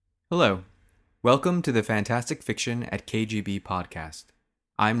Hello. Welcome to the Fantastic Fiction at KGB podcast.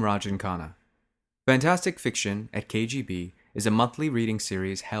 I'm Rajan Khanna. Fantastic Fiction at KGB is a monthly reading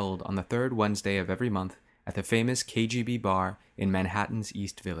series held on the third Wednesday of every month at the famous KGB bar in Manhattan's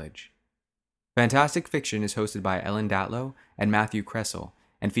East Village. Fantastic Fiction is hosted by Ellen Datlow and Matthew Kressel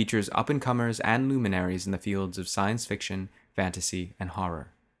and features up-and-comers and luminaries in the fields of science fiction, fantasy, and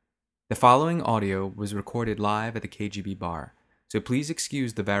horror. The following audio was recorded live at the KGB bar, so please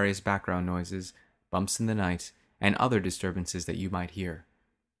excuse the various background noises, bumps in the night, and other disturbances that you might hear.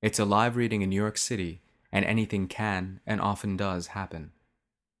 It's a live reading in New York City, and anything can and often does happen.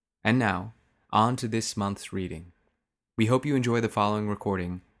 And now, on to this month's reading. We hope you enjoy the following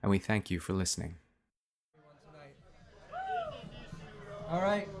recording, and we thank you for listening. All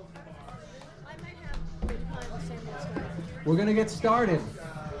right. We're going to get started.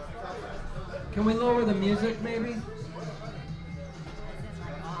 Can we lower the music, maybe?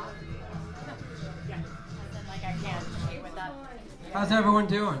 How's everyone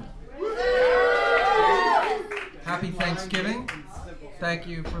doing? Happy Thanksgiving. Thank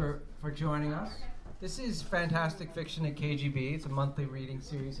you for joining us. This is Fantastic Fiction at KGB. It's a monthly reading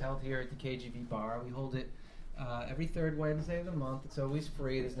series held here at the KGB bar. We hold it every third Wednesday of the month. It's always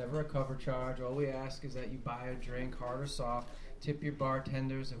free. There's never a cover charge. All we ask is that you buy a drink, hard or soft. Tip your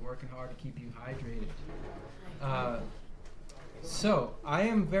bartenders. They're working hard to keep you hydrated. So, I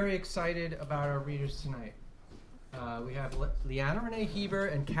am very excited about our readers tonight. We have Liana Renee Heber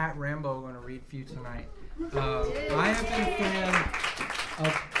and Kat Rambo going to read for you tonight. I have been a fan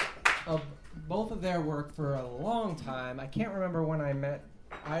of both of their work for a long time. I can't remember when I met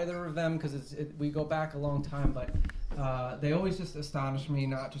either of them because we go back a long time, but they always just astonish me,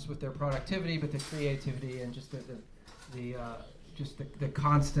 not just with their productivity, but the creativity and just the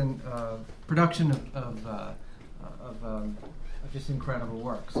constant production of just incredible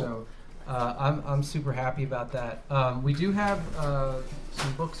work. So. I'm super happy about that. We do have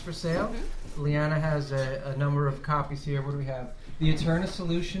some books for sale. Mm-hmm. Liana has a number of copies here. What do we have? The Eterna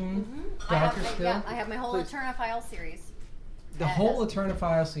Solution, mm-hmm. I have my whole Eterna File series. The whole Eterna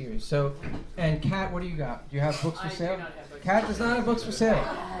File series. So, and Kat, what do you got? Do you have books for sale? Kat does not have books for sale.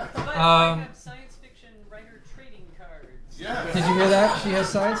 I have science fiction writer trading cards. Yes. Did you hear that? She has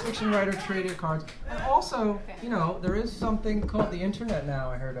science fiction writer trading cards. And also, there is something called the internet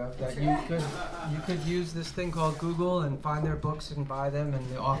now I heard of that you could use this thing called Google and find their books and buy them, and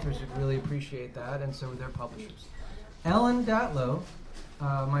the authors would really appreciate that, and so would their publishers. Ellen Datlow,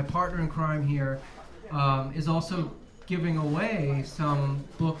 my partner in crime here, is also giving away some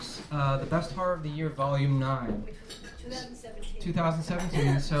books, The Best Horror of the Year, Volume 9.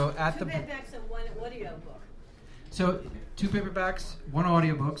 2017. So at the... paperbacks and one audio book. So 2 paperbacks, 1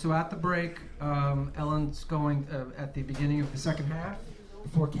 audiobook. So at the break, Ellen's going, at the beginning of the second half,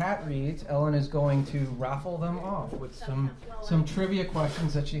 before Kat reads, Ellen is going to raffle them off with some trivia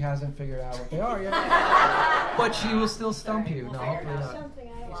questions that she hasn't figured out what they are yet. But she will still stump you. No, hopefully not.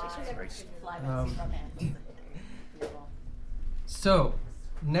 So,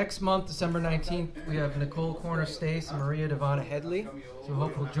 next month, December 19th, we have Nicole Corner-Stace and Maria Devana Headley. So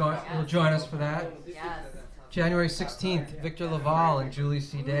hope you'll join us for that. Yes. January 16th, Victor Laval and Julie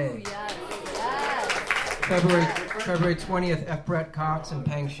C. Day. Yes. February 20th, F. Brett Cox and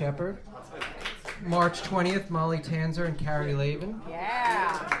Pang Shepard. March 20th, Molly Tanzer and Carrie Lavin.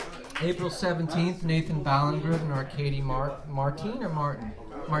 Yeah. April 17th, Nathan Ballengrid and Arcady Martine or Martin?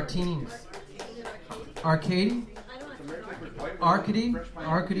 Martine. Arcady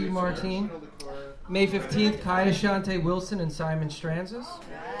Martine. May 15th, Kaya Shante Wilson and Simon Stranzis.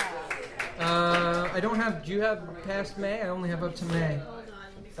 I don't have. Do you have past May? I only have up to May.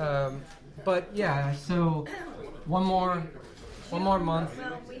 But yeah, so one more month.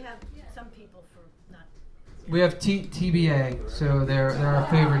 Well, we have some people for not. We have TBA, so they're our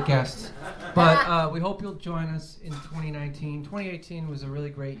favorite guests. But we hope you'll join us in 2019. 2018 was a really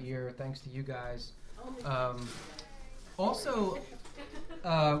great year, thanks to you guys. Also,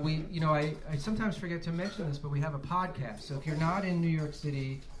 I sometimes forget to mention this, but we have a podcast. So if you're not in New York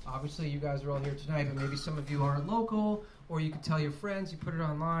City, obviously you guys are all here tonight, but maybe some of you aren't local, or you can tell your friends, you put it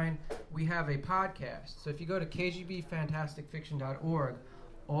online. We have a podcast. So if you go to kgbfantasticfiction.org,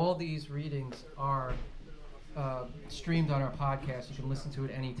 all these readings are streamed on our podcast. You can listen to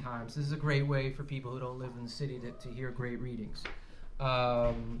it anytime. So this is a great way for people who don't live in the city to hear great readings.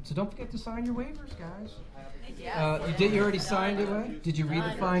 So don't forget to sign your waivers, guys. You already signed it, right? Did you read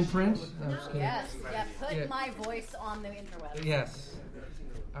the fine print? No, I'm just kidding. Yes. Yeah. Put my voice on the interwebs. Yes.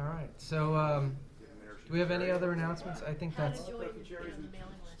 All right. So, do we have any other announcements? I think that's... How did Joy do on the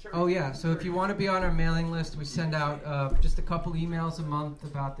mailing list? Oh yeah, so if you want to be on our mailing list, we send out just a couple emails a month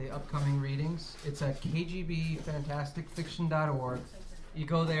about the upcoming readings. It's at kgbfantasticfiction.org. You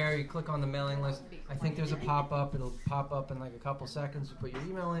go there, you click on the mailing list. I think there's a pop-up. It'll pop up in like a couple seconds. You put your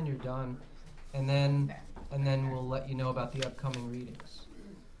email in, you're done. And then we'll let you know about the upcoming readings.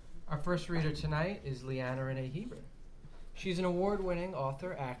 Our first reader tonight is Leanna Renee Heber. She's an award-winning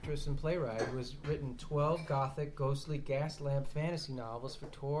author, actress, and playwright who has written 12 gothic, ghostly, gas lamp fantasy novels for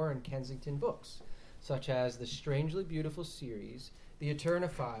Tor and Kensington Books, such as the Strangely Beautiful series, the Eterna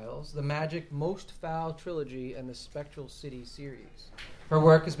Files, the Magic Most Foul trilogy, and the Spectral City series. Her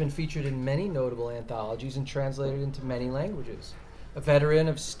work has been featured in many notable anthologies and translated into many languages. A veteran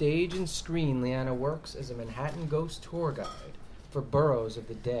of stage and screen, Leanna works as a Manhattan ghost tour guide for Burrows of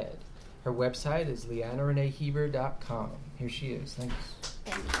the Dead. Her website is leannareneeheber.com. Here she is. Thanks.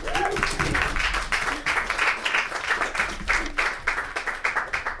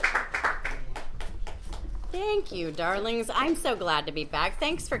 Thank you, darlings. I'm so glad to be back.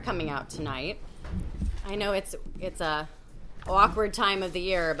 Thanks for coming out tonight. I know it's a awkward time of the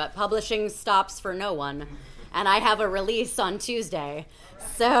year, but publishing stops for no one, and I have a release on Tuesday.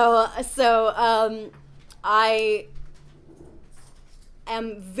 So I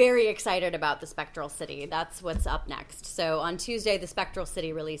am very excited about The Spectral City. That's what's up next. So on Tuesday, The Spectral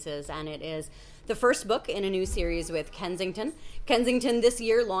City releases, and it is the first book in a new series with Kensington. Kensington this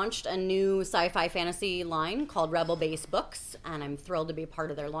year launched a new sci-fi fantasy line called Rebel Base Books, and I'm thrilled to be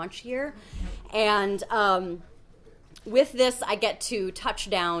part of their launch year. And with this, I get to touch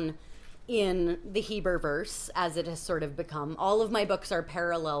down in the Heberverse, as it has sort of become. All of my books are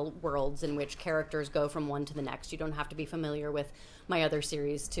parallel worlds in which characters go from one to the next. You don't have to be familiar with my other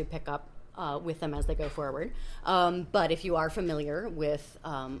series to pick up with them as they go forward. But if you are familiar with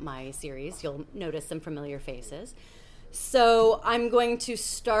my series, you'll notice some familiar faces. So I'm going to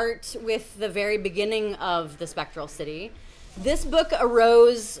start with the very beginning of The Spectral City. This book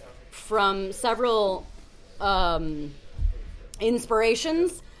arose from several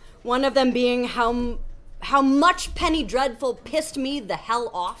inspirations. One of them being how much Penny Dreadful pissed me the hell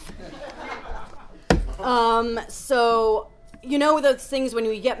off. So, you know those things when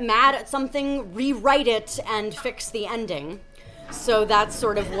you get mad at something, rewrite it and fix the ending. So that's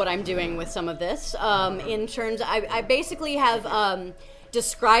sort of what I'm doing with some of this. In terms, I basically have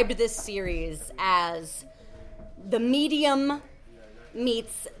described this series as The Medium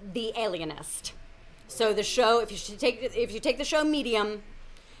meets The Alienist. So the show, if you take the show Medium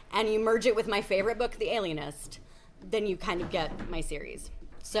and you merge it with my favorite book, The Alienist, then you kind of get my series.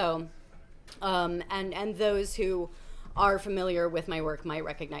 So, and those who are familiar with my work might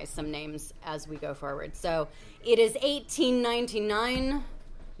recognize some names as we go forward. So it is 1899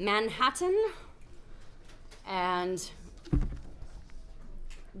 Manhattan, and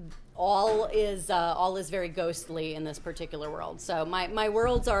all is very ghostly in this particular world. So my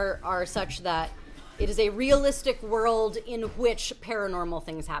worlds are such that it is a realistic world in which paranormal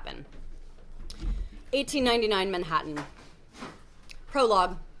things happen. 1899 Manhattan.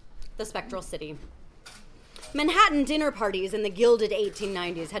 Prologue, The Spectral City. Manhattan dinner parties in the gilded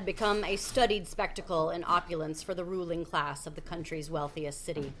 1890s had become a studied spectacle in opulence for the ruling class of the country's wealthiest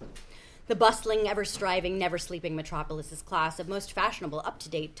city. The bustling, ever-striving, never-sleeping metropolis's class of most fashionable,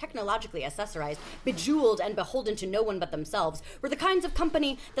 up-to-date, technologically accessorized, bejeweled, and beholden to no one but themselves were the kinds of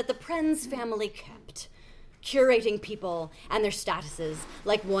company that the Prenz family kept, curating people and their statuses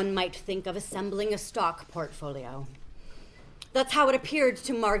like one might think of assembling a stock portfolio. That's how it appeared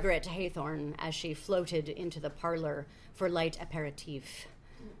to Margaret Haythorne as she floated into the parlor for light aperitif.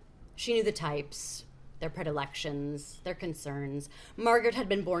 She knew the types, their predilections, their concerns. Margaret had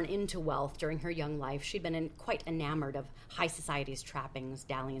been born into wealth during her young life. She'd been quite enamored of high society's trappings,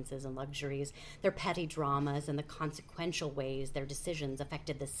 dalliances, and luxuries, their petty dramas, and the consequential ways their decisions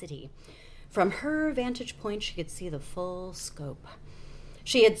affected the city. From her vantage point, she could see the full scope.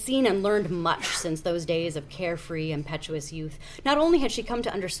 She had seen and learned much since those days of carefree, impetuous youth. Not only had she come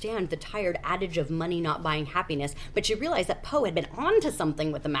to understand the tired adage of money not buying happiness, but she realized that Poe had been onto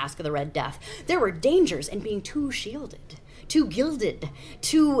something with the Mask of the Red Death. There were dangers in being too shielded, too gilded,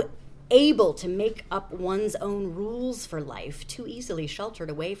 too able to make up one's own rules for life, too easily sheltered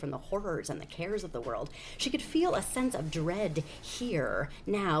away from the horrors and the cares of the world. She could feel a sense of dread here,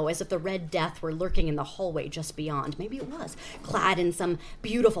 now, as if the Red Death were lurking in the hallway just beyond. Maybe it was, clad in some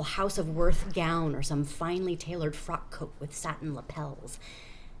beautiful House of Worth gown or some finely tailored frock coat with satin lapels.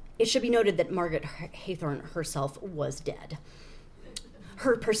 It should be noted that Margaret Haythorne herself was dead.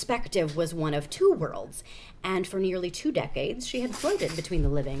 Her perspective was one of two worlds, and for nearly 2 decades she had floated between the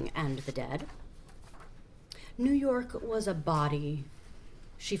living and the dead. New York was a body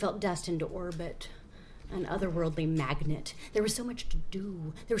She felt destined to orbit an otherworldly magnet. There was so much to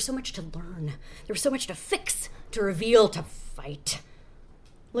do. There was so much to learn. There was so much to fix, to reveal, to fight.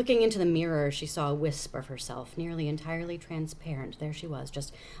 Looking into the mirror, she saw a wisp of herself, nearly entirely transparent. There she was,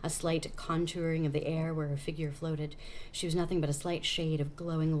 just a slight contouring of the air where her figure floated. She was nothing but a slight shade of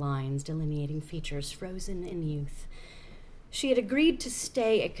glowing lines delineating features frozen in youth. She had agreed to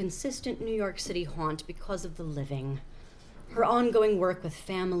stay a consistent New York City haunt because of the living. Her ongoing work with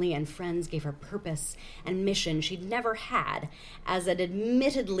family and friends gave her purpose and mission she'd never had as an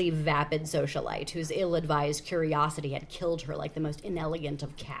admittedly vapid socialite whose ill-advised curiosity had killed her like the most inelegant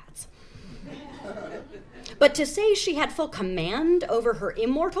of cats. But to say she had full command over her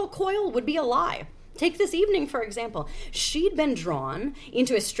immortal coil would be a lie. Take this evening, for example. She'd been drawn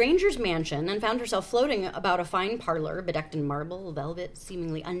into a stranger's mansion and found herself floating about a fine parlor bedecked in marble, velvet,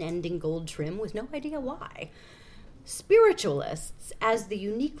 seemingly unending gold trim, with no idea why. Spiritualists, as the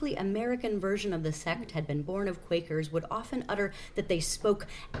uniquely American version of the sect had been born of Quakers, would often utter that they spoke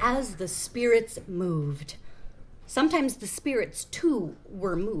as the spirits moved. Sometimes the spirits, too,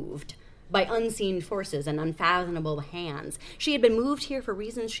 were moved by unseen forces and unfathomable hands. She had been moved here for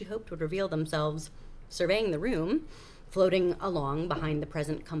reasons she hoped would reveal themselves. Surveying the room, floating along behind the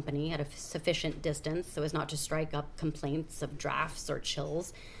present company at a sufficient distance so as not to strike up complaints of drafts or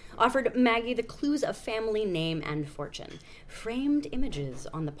chills, offered Maggie the clues of family name and fortune. Framed images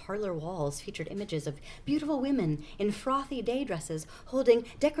on the parlor walls featured images of beautiful women in frothy day dresses holding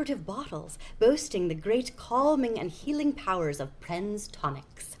decorative bottles, boasting the great calming and healing powers of Pren's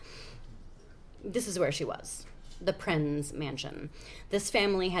tonics. This is where she was, the Pren's mansion. This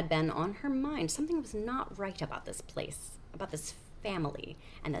family had been on her mind. Something was not right about this place, about this family,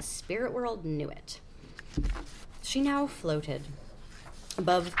 and the spirit world knew it. She now floated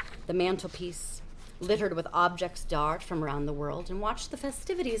above the mantelpiece, littered with objects dart from around the world, and watched the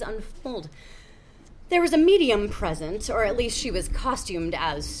festivities unfold. There was a medium present, or at least she was costumed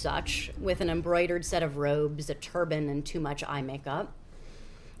as such, with an embroidered set of robes, a turban, and too much eye makeup.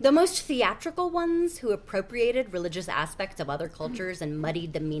 The most theatrical ones, who appropriated religious aspects of other cultures and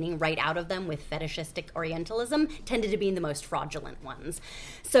muddied the meaning right out of them with fetishistic Orientalism, tended to be the most fraudulent ones.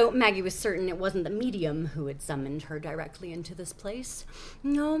 So Maggie was certain it wasn't the medium who had summoned her directly into this place.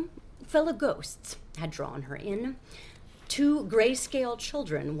 No, fellow ghosts had drawn her in. 2 grayscale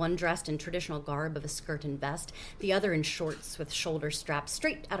children, one dressed in traditional garb of a skirt and vest, the other in shorts with shoulder straps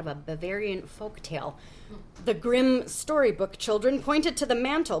straight out of a Bavarian folk tale. The grim storybook children pointed to the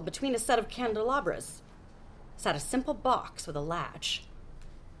mantel between a set of candelabras. Sat a simple box with a latch.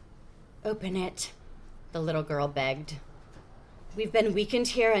 "Open it," the little girl begged. "We've been weakened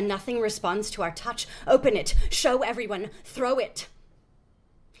here and nothing responds to our touch. Open it. Show everyone. Throw it."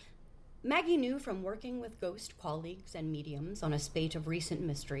 Maggie knew from working with ghost colleagues and mediums on a spate of recent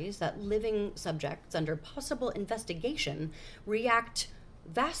mysteries that living subjects under possible investigation react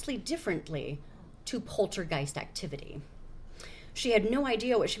vastly differently to poltergeist activity. She had no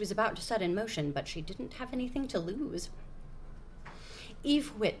idea what she was about to set in motion, but she didn't have anything to lose. Eve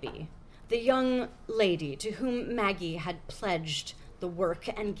Whitby, the young lady to whom Maggie had pledged the work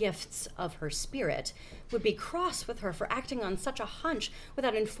and gifts of her spirit, would be cross with her for acting on such a hunch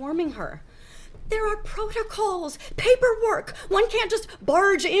without informing her. "There are protocols, paperwork. One can't just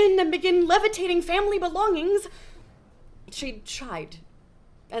barge in and begin levitating family belongings." She chided,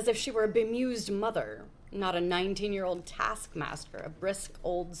 as if she were a bemused mother, not a 19-year-old taskmaster, a brisk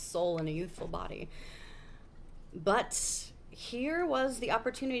old soul in a youthful body. But here was the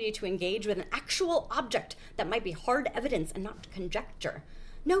opportunity to engage with an actual object that might be hard evidence and not conjecture.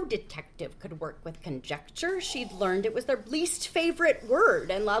 No detective could work with conjecture. She'd learned it was their least favorite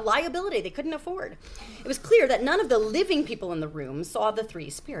word and a liability they couldn't afford. It was clear that none of the living people in the room saw the 3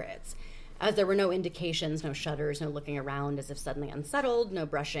 spirits. As there were no indications, no shudders, no looking around as if suddenly unsettled, no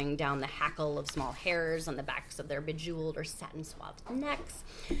brushing down the hackle of small hairs on the backs of their bejeweled or satin-swathed necks,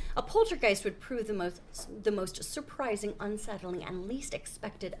 a poltergeist would prove the most surprising, unsettling, and least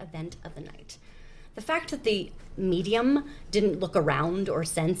expected event of the night. The fact that the medium didn't look around or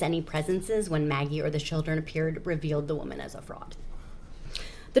sense any presences when Maggie or the children appeared revealed the woman as a fraud.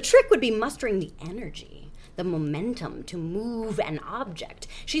 The trick would be mustering the energy, the momentum to move an object.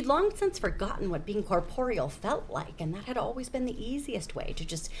 She'd long since forgotten what being corporeal felt like, and that had always been the easiest way, to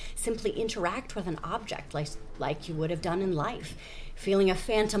just simply interact with an object like you would have done in life, feeling a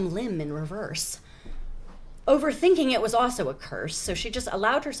phantom limb in reverse. Overthinking it was also a curse, so she just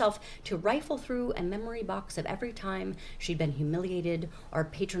allowed herself to rifle through a memory box of every time she'd been humiliated or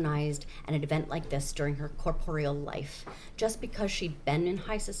patronized at an event like this during her corporeal life. Just because she'd been in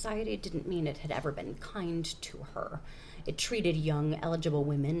high society didn't mean it had ever been kind to her. It treated young, eligible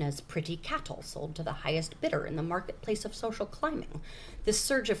women as pretty cattle sold to the highest bidder in the marketplace of social climbing. This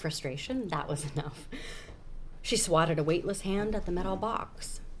surge of frustration, that was enough. She swatted a weightless hand at the metal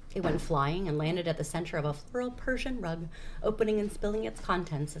box. It went flying and landed at the center of a floral Persian rug, opening and spilling its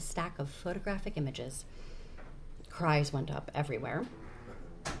contents, a stack of photographic images. Cries went up everywhere.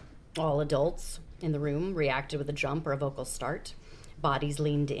 All adults in the room reacted with a jump or a vocal start. Bodies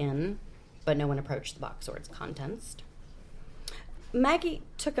leaned in, but no one approached the box or its contents. Maggie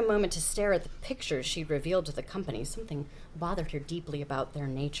took a moment to stare at the pictures she'd revealed to the company. Something bothered her deeply about their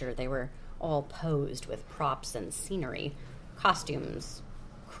nature. They were all posed with props and scenery, costumes,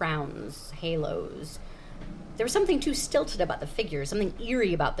 crowns, halos. There was something too stilted about the figures, something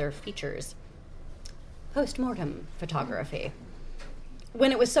eerie about their features. Post-mortem photography.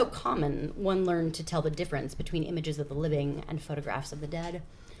 When it was so common, one learned to tell the difference between images of the living and photographs of the dead.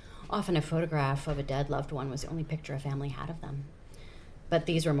 Often a photograph of a dead loved one was the only picture a family had of them. But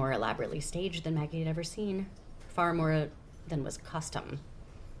these were more elaborately staged than Maggie had ever seen, far more than was custom.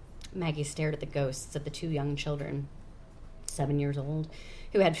 Maggie stared at the ghosts of the two young children, 7 years old,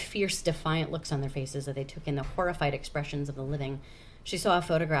 who had fierce, defiant looks on their faces as they took in the horrified expressions of the living. She saw a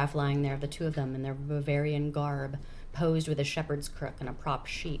photograph lying there of the two of them in their Bavarian garb, posed with a shepherd's crook and a prop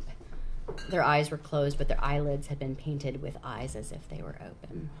sheep. Their eyes were closed, but their eyelids had been painted with eyes as if they were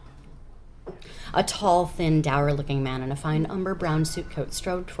open. A tall, thin, dour-looking man in a fine umber-brown suit coat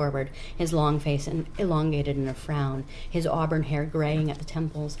strode forward, his long face elongated in a frown, his auburn hair graying at the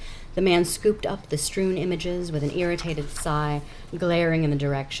temples. The man scooped up the strewn images with an irritated sigh, glaring in the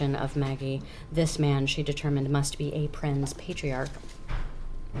direction of Maggie. This man, she determined, must be Apren's patriarch.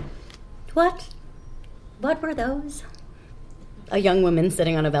 What were those? A young woman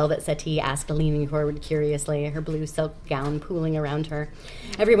sitting on a velvet settee asked, leaning forward curiously, her blue silk gown pooling around her.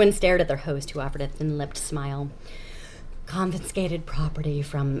 Everyone stared at their host, who offered a thin-lipped smile. Confiscated property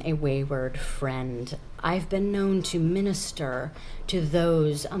from a wayward friend. I've been known to minister to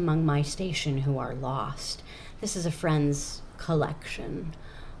those among my station who are lost. This is a friend's collection.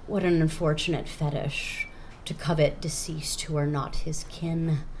 What an unfortunate fetish, to covet deceased who are not his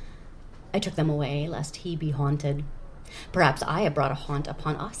kin. I took them away, lest he be haunted. Perhaps I have brought a haunt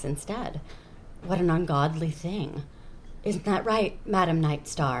upon us instead. What an ungodly thing. Isn't that right, Madam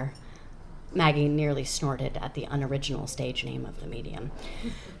Nightstar? Maggie nearly snorted at the unoriginal stage name of the medium.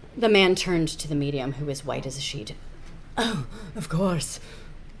 The man turned to the medium, who was white as a sheet. Oh, of course.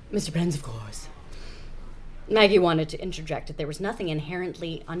 Mr. Prenz, of course. Maggie wanted to interject that there was nothing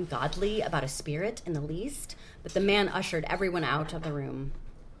inherently ungodly about a spirit in the least, but the man ushered everyone out of the room.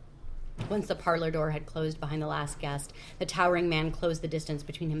 Once the parlor door had closed behind the last guest, the towering man closed the distance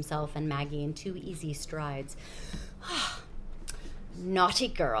between himself and Maggie in 2 easy strides. Naughty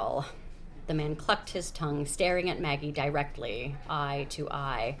girl. The man clucked his tongue, staring at Maggie directly, eye to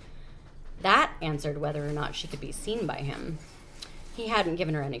eye. That answered whether or not she could be seen by him. He hadn't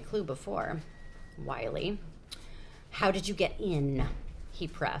given her any clue before. Wily. How did you get in? He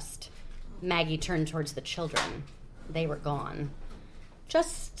pressed. Maggie turned towards the children. They were gone.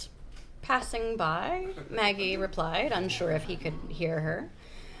 Just passing by, Maggie replied, unsure if he could hear her.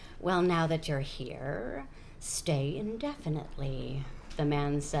 Well, now that you're here, stay indefinitely, the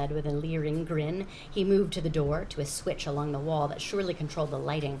man said with a leering grin. He moved to the door, to a switch along the wall that surely controlled the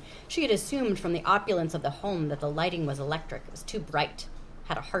lighting. She had assumed from the opulence of the home that the lighting was electric. It was too bright,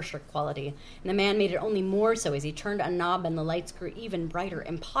 had a harsher quality, and the man made it only more so as he turned a knob and the lights grew even brighter,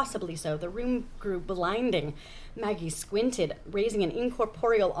 impossibly so. The room grew blinding. Maggie squinted, raising an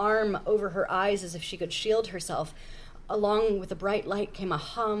incorporeal arm over her eyes as if she could shield herself. Along with the bright light came a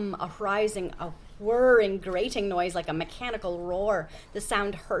hum, a rising, a whirring, grating noise like a mechanical roar. The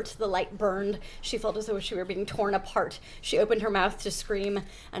sound hurt, the light burned. She felt as though she were being torn apart. She opened her mouth to scream,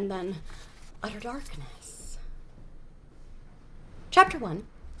 and then utter darkness. Chapter 1.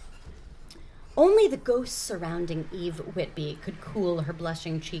 Only the ghosts surrounding Eve Whitby could cool her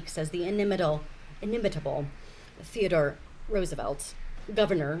blushing cheeks as the inimitable Theodore Roosevelt,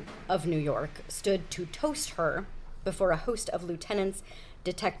 governor of New York, stood to toast her before a host of lieutenants,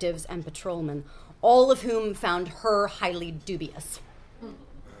 detectives, and patrolmen, all of whom found her highly dubious.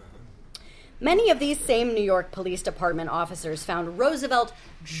 Many of these same New York Police Department officers found Roosevelt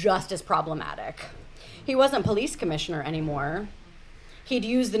just as problematic. He wasn't police commissioner anymore. He'd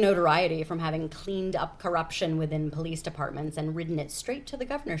used the notoriety from having cleaned up corruption within police departments and ridden it straight to the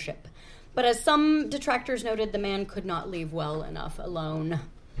governorship. But as some detractors noted, the man could not leave well enough alone.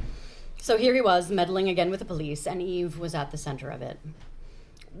 So here he was, meddling again with the police, and Eve was at the center of it.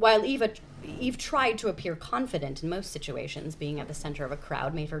 While Eve tried to appear confident in most situations, being at the center of a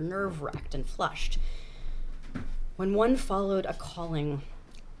crowd made her nerve-wracked and flushed. When one followed a calling,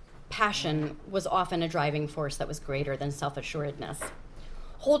 passion was often a driving force that was greater than self-assuredness.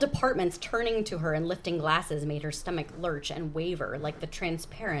 Whole departments turning to her and lifting glasses made her stomach lurch and waver like the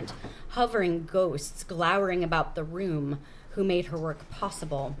transparent, hovering ghosts glowering about the room who made her work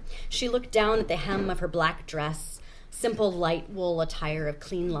possible. She looked down at the hem of her black dress, simple light wool attire of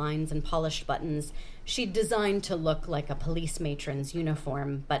clean lines and polished buttons. She'd designed to look like a police matron's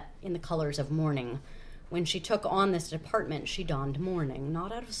uniform, but in the colors of mourning. When she took on this department, she donned mourning,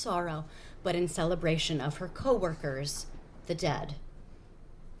 not out of sorrow, but in celebration of her co-workers, the dead.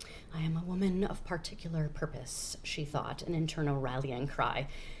 I am a woman of particular purpose, she thought, an internal rallying cry.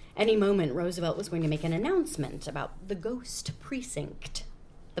 Any moment, Roosevelt was going to make an announcement about the Ghost Precinct,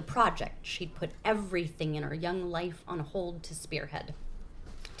 the project she'd put everything in her young life on hold to spearhead.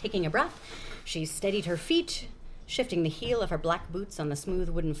 Taking a breath, she steadied her feet, shifting the heel of her black boots on the smooth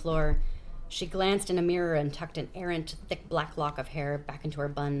wooden floor. She glanced in a mirror and tucked an errant, thick black lock of hair back into her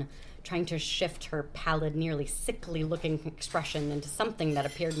bun, trying to shift her pallid, nearly sickly-looking expression into something that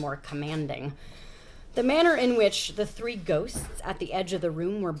appeared more commanding. The manner in which the three ghosts at the edge of the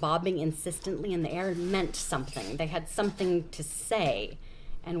room were bobbing insistently in the air meant something. They had something to say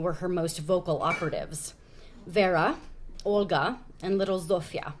and were her most vocal operatives. Vera, Olga, and little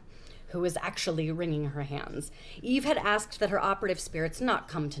Zofia, who was actually wringing her hands. Eve had asked that her operative spirits not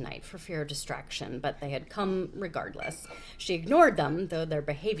come tonight for fear of distraction, but they had come regardless. She ignored them, though their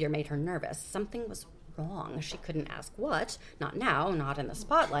behavior made her nervous. Something was wrong. She couldn't ask what. Not now, not in the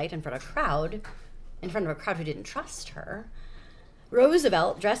spotlight, in front of a crowd who didn't trust her.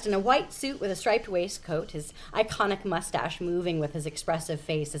 Roosevelt, dressed in a white suit with a striped waistcoat, his iconic mustache moving with his expressive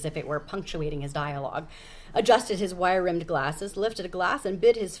face as if it were punctuating his dialogue, adjusted his wire-rimmed glasses, lifted a glass, and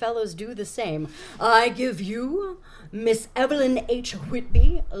bid his fellows do the same. I give you Miss Evelyn H.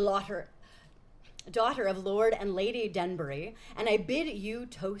 Whitby, daughter of Lord and Lady Denbury, and I bid you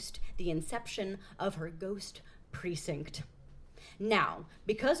toast the inception of her Ghost Precinct. Now,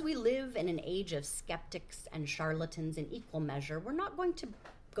 because we live in an age of skeptics and charlatans in equal measure, we're not going to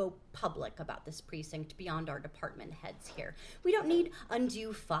go public about this precinct beyond our department heads here. We don't need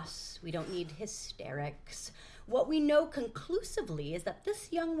undue fuss. We don't need hysterics. What we know conclusively is that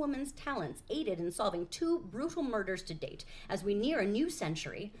this young woman's talents aided in solving 2 brutal murders to date. As we near a new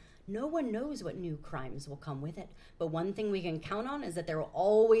century, no one knows what new crimes will come with it. But one thing we can count on is that there will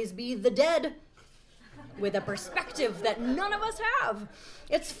always be the dead, with a perspective that none of us have.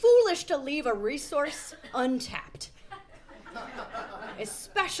 It's foolish to leave a resource untapped,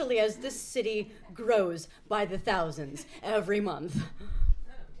 especially as this city grows by the thousands every month.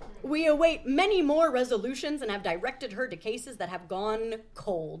 We await many more resolutions and have directed her to cases that have gone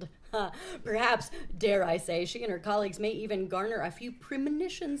cold. Perhaps, dare I say, she and her colleagues may even garner a few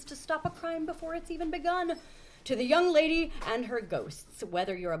premonitions to stop a crime before it's even begun. To the young lady and her ghosts,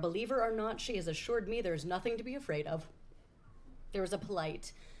 whether you're a believer or not, she has assured me there's nothing to be afraid of. There was a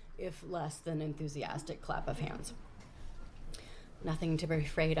polite, if less than enthusiastic, clap of hands. Nothing to be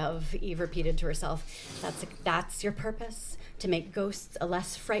afraid of, Eve repeated to herself. That's your purpose, to make ghosts a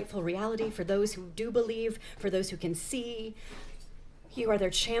less frightful reality for those who do believe, for those who can see. You are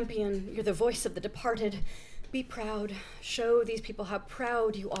their champion. You're the voice of the departed. Be proud. Show these people how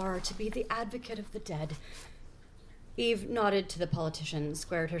proud you are to be the advocate of the dead. Eve nodded to the politician,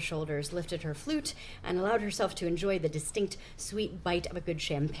 squared her shoulders, lifted her flute, and allowed herself to enjoy the distinct, sweet bite of a good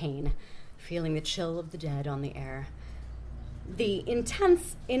champagne, feeling the chill of the dead on the air. The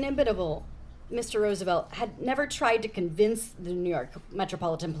intense, inimitable Mr. Roosevelt had never tried to convince the New York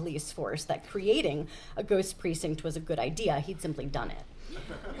Metropolitan Police Force that creating a ghost precinct was a good idea. He'd simply done it.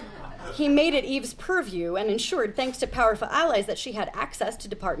 He made it Eve's purview and ensured, thanks to powerful allies, that she had access to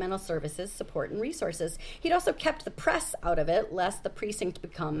departmental services, support, and resources. He'd also kept the press out of it, lest the precinct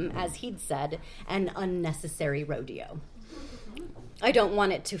become, as he'd said, an unnecessary rodeo. I don't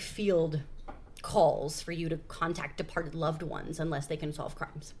want it to field calls for you to contact departed loved ones unless they can solve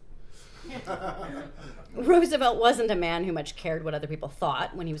crimes. Roosevelt wasn't a man who much cared what other people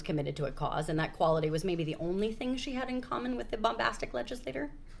thought when he was committed to a cause, and that quality was maybe the only thing she had in common with the bombastic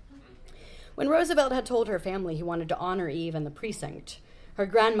legislator. When Roosevelt had told her family he wanted to honor Eve and the precinct, her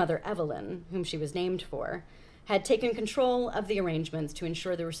grandmother, Evelyn, whom she was named for, had taken control of the arrangements to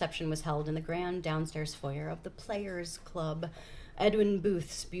ensure the reception was held in the grand downstairs foyer of the Players Club, Edwin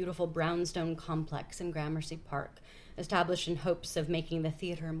Booth's beautiful brownstone complex in Gramercy Park, established in hopes of making the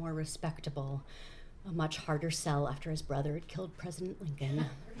theater more respectable, a much harder sell after his brother had killed President Lincoln.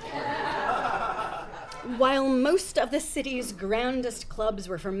 While most of the city's grandest clubs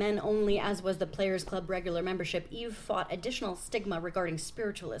were for men only, as was the Players Club regular membership, Eve fought additional stigma regarding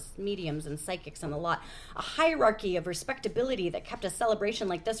spiritualists, mediums, and psychics and the lot. A hierarchy of respectability that kept a celebration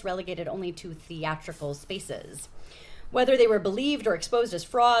like this relegated only to theatrical spaces. Whether they were believed or exposed as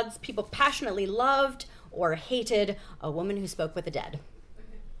frauds, people passionately loved or hated a woman who spoke with the dead.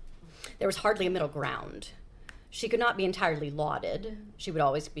 There was hardly a middle ground. She could not be entirely lauded. She would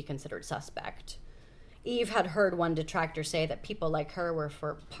always be considered suspect. Eve had heard one detractor say that people like her were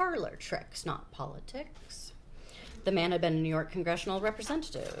for parlor tricks, not politics. The man had been a New York congressional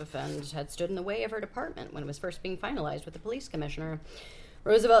representative and had stood in the way of her department when it was first being finalized with the police commissioner.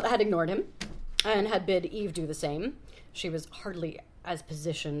 Roosevelt had ignored him and had bid Eve do the same. She was hardly as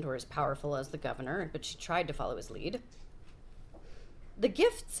positioned or as powerful as the governor, but she tried to follow his lead. The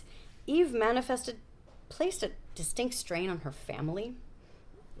gifts Eve manifested placed a distinct strain on her family.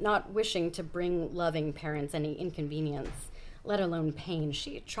 Not wishing to bring loving parents any inconvenience, let alone pain,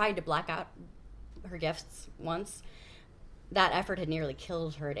 she tried to black out her gifts once. That effort had nearly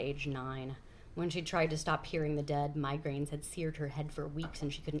killed her at age 9. When she tried to stop hearing the dead, migraines had seared her head for weeks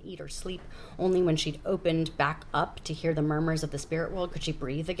and she couldn't eat or sleep. Only when she'd opened back up to hear the murmurs of the spirit world could she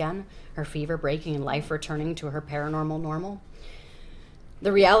breathe again, her fever breaking and life returning to her paranormal normal.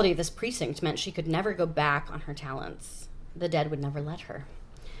 The reality of this precinct meant she could never go back on her talents. The dead would never let her.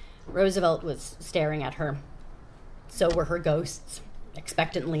 Roosevelt was staring at her. So were her ghosts.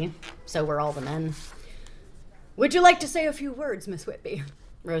 Expectantly, so were all the men. "Would you like to say a few words, Miss Whitby?"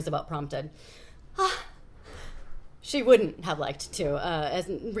 Roosevelt prompted. She wouldn't have liked to, as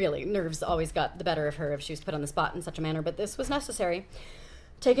really, nerves always got the better of her if she was put on the spot in such a manner, but this was necessary.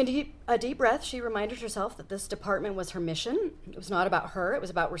 Taking a deep breath, she reminded herself that this department was her mission. It was not about her. It was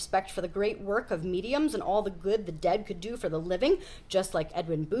about respect for the great work of mediums and all the good the dead could do for the living, just like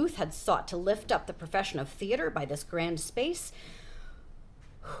Edwin Booth had sought to lift up the profession of theater by this grand space.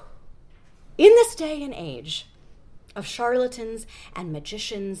 In this day and age of charlatans and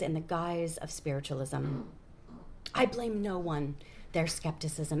magicians in the guise of spiritualism, I blame no one their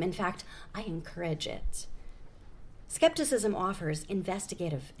skepticism. In fact, I encourage it. Skepticism offers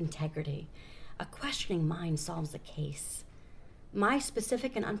investigative integrity. A questioning mind solves a case. My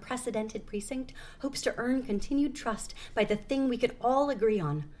specific and unprecedented precinct hopes to earn continued trust by the thing we could all agree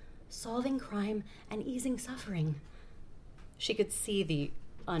on, solving crime and easing suffering. She could see the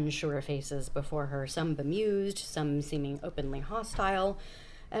unsure faces before her, some bemused, some seeming openly hostile.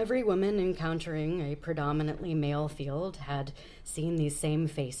 Every woman encountering a predominantly male field had seen these same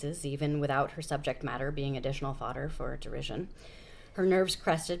faces, even without her subject matter being additional fodder for derision. Her nerves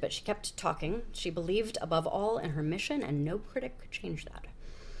crested, but she kept talking. She believed above all in her mission, and no critic could change that.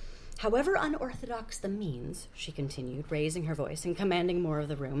 However unorthodox the means, she continued, raising her voice and commanding more of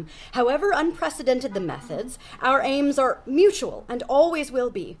the room, however unprecedented the methods, our aims are mutual and always will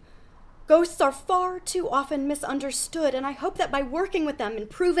be. Ghosts are far too often misunderstood, and I hope that by working with them in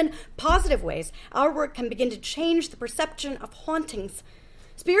proven, positive ways, our work can begin to change the perception of hauntings.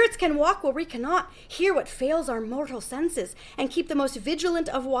 Spirits can walk where we cannot, hear what fails our mortal senses, and keep the most vigilant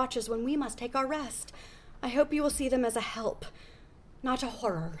of watches when we must take our rest. I hope you will see them as a help, not a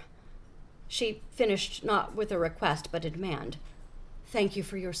horror. She finished not with a request, but a demand. Thank you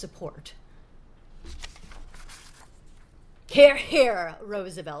for your support. Hear, hear,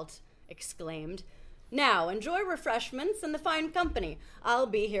 Roosevelt exclaimed. Now, enjoy refreshments and the fine company. I'll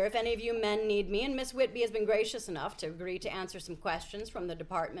be here if any of you men need me, and Miss Whitby has been gracious enough to agree to answer some questions from the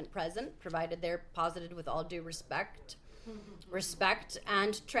department present, provided they're posited with all due respect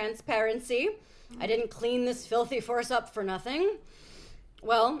and transparency. I didn't clean this filthy force up for nothing.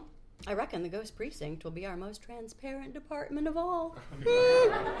 Well, I reckon the Ghost Precinct will be our most transparent department of all.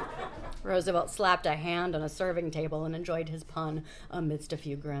 Roosevelt slapped a hand on a serving table and enjoyed his pun amidst a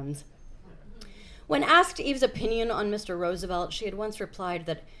few grins. When asked Eve's opinion on Mr. Roosevelt, she had once replied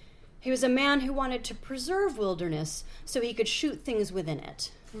that he was a man who wanted to preserve wilderness so he could shoot things within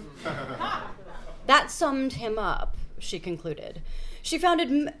it. That summed him up, she concluded. She found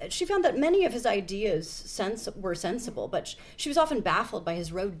that many of his ideas were sensible, but she was often baffled by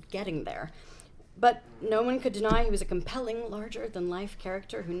his road getting there. But no one could deny he was a compelling, larger-than-life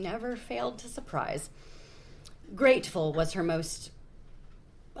character who never failed to surprise. Grateful was her most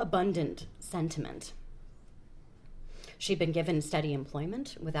abundant sentiment. She'd been given steady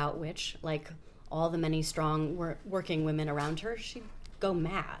employment, without which, like all the many strong working women around her, she'd go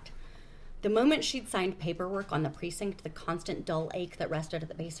mad. The moment she'd signed paperwork on the precinct, the constant dull ache that rested at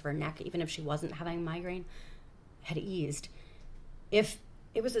the base of her neck, even if she wasn't having a migraine, had eased. It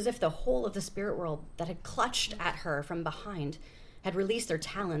was as if the whole of the spirit world that had clutched at her from behind had released their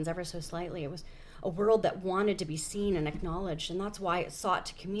talons ever so slightly. It was a world that wanted to be seen and acknowledged, and that's why it sought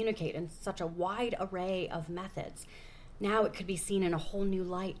to communicate in such a wide array of methods. Now it could be seen in a whole new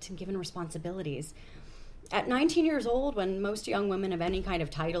light and given responsibilities. At 19 years old, when most young women of any kind of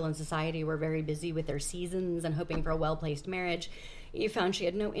title in society were very busy with their seasons and hoping for a well-placed marriage, Eve found she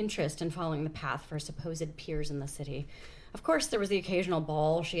had no interest in following the path for supposed peers in the city. Of course, there was the occasional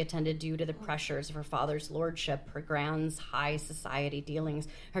ball she attended due to the pressures of her father's lordship, her grand's high society dealings,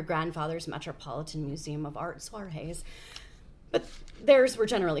 her grandfather's Metropolitan Museum of Art soirees. But theirs were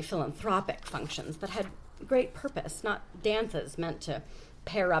generally philanthropic functions that had great purpose, not dances meant to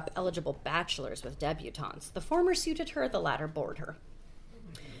pair up eligible bachelors with debutantes. The former suited her, the latter bored her.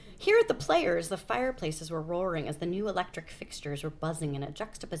 Here at the Players, the fireplaces were roaring as the new electric fixtures were buzzing in a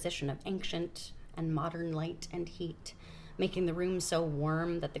juxtaposition of ancient and modern light and heat, making the room so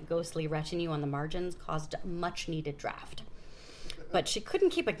warm that the ghostly retinue on the margins caused a much-needed draft. But she couldn't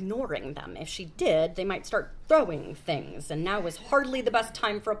keep ignoring them. If she did, they might start throwing things, and now was hardly the best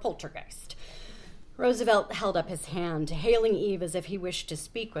time for a poltergeist. Roosevelt held up his hand, hailing Eve as if he wished to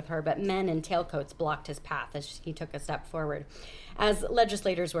speak with her, but men in tailcoats blocked his path as he took a step forward. As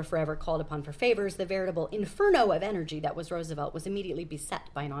legislators were forever called upon for favors, the veritable inferno of energy that was Roosevelt was immediately beset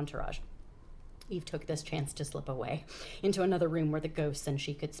by an entourage. Eve took this chance to slip away into another room where the ghosts and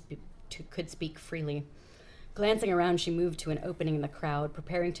she could speak freely. Glancing around, she moved to an opening in the crowd,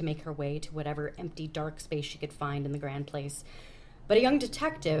 preparing to make her way to whatever empty, dark space she could find in the grand place. But a young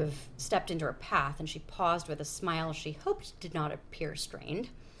detective stepped into her path, and she paused with a smile she hoped did not appear strained.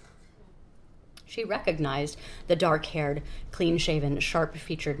 She recognized the dark-haired, clean-shaven,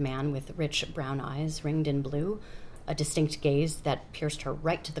 sharp-featured man with rich brown eyes ringed in blue, a distinct gaze that pierced her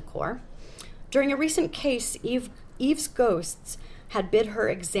right to the core. During a recent case, Eve's ghosts had bid her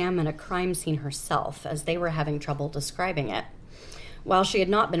examine a crime scene herself, as they were having trouble describing it. While she had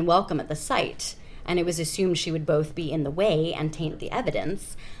not been welcome at the site, and it was assumed she would both be in the way and taint the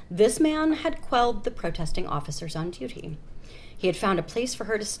evidence, this man had quelled the protesting officers on duty. He had found a place for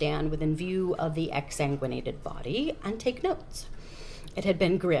her to stand within view of the exsanguinated body and take notes. It had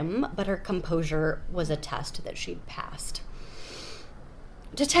been grim, but her composure was a test that she'd passed.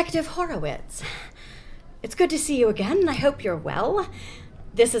 Detective Horowitz, it's good to see you again. I hope you're well.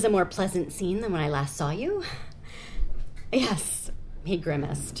 This is a more pleasant scene than when I last saw you. Yes, he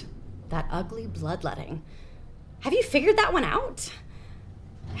grimaced. That ugly bloodletting. Have you figured that one out?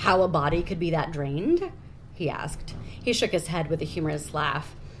 How a body could be that drained? He asked. He shook his head with a humorous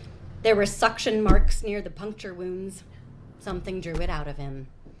laugh. There were suction marks near the puncture wounds. Something drew it out of him.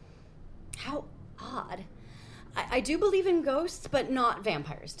 How odd. I do believe in ghosts, but not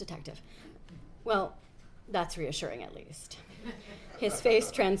vampires, Detective. Well, that's reassuring at least. His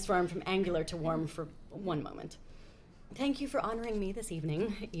face transformed from angular to warm for one moment. Thank you for honoring me this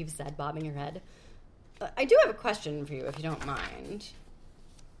evening, Eve said, bobbing her head. I do have a question for you, if you don't mind.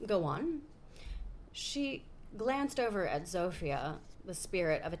 Go on. She glanced over at Zofia, the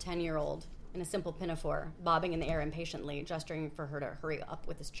spirit of a 10-year-old, in a simple pinafore, bobbing in the air impatiently, gesturing for her to hurry up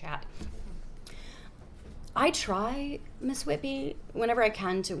with his chat. I try, Miss Whitby, whenever I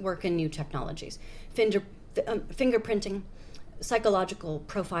can, to work in new technologies. Fingerprinting, psychological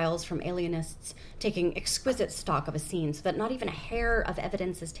profiles from alienists, taking exquisite stock of a scene so that not even a hair of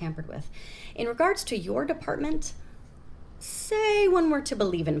evidence is tampered with. In regards to your department, say one were to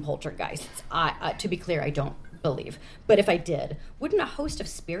believe in poltergeists. To be clear, I don't believe. But if I did, wouldn't a host of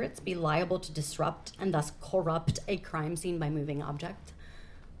spirits be liable to disrupt and thus corrupt a crime scene by moving objects?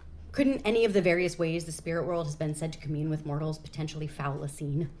 Couldn't any of the various ways the spirit world has been said to commune with mortals potentially foul a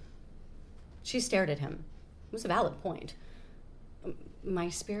scene? She stared at him. It was a valid point. My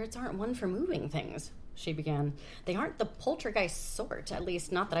spirits aren't one for moving things, she began. They aren't the poltergeist sort, at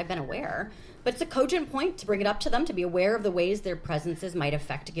least not that I've been aware. But it's a cogent point to bring it up to them, to be aware of the ways their presences might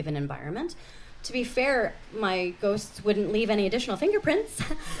affect a given environment. To be fair, my ghosts wouldn't leave any additional fingerprints.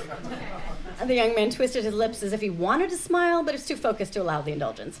 The young man twisted his lips as if he wanted to smile, but was too focused to allow the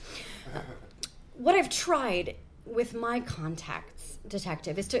indulgence. What I've tried with my contacts,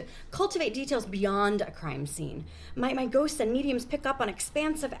 Detective, is to cultivate details beyond a crime scene. My ghosts and mediums pick up on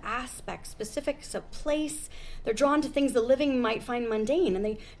expansive aspects, specifics of place. They're drawn to things the living might find mundane, and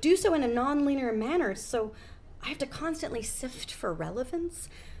they do so in a non-linear manner, so I have to constantly sift for relevance.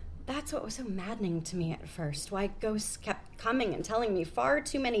 That's what was so maddening to me at first, why ghosts kept coming and telling me far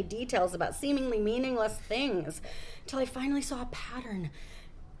too many details about seemingly meaningless things, until I finally saw a pattern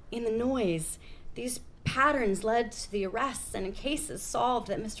in the noise. These patterns led to the arrests and cases solved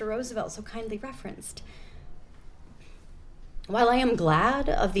that Mr. Roosevelt so kindly referenced. While I am glad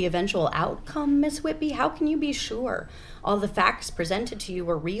of the eventual outcome, Miss Whitby, how can you be sure all the facts presented to you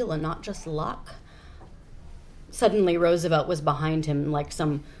were real and not just luck? Suddenly, Roosevelt was behind him like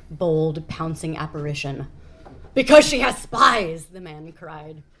some bold, pouncing apparition. "Because she has spies," the man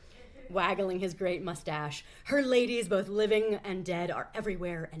cried, waggling his great mustache. "Her ladies, both living and dead, are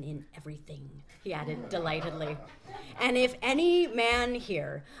everywhere and in everything," he added delightedly. "And if any man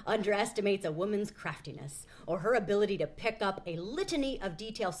here underestimates a woman's craftiness or her ability to pick up a litany of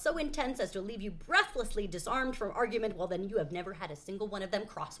details so intense as to leave you breathlessly disarmed from argument, well, then you have never had a single one of them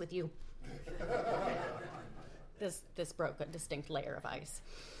cross with you." This broke a distinct layer of ice.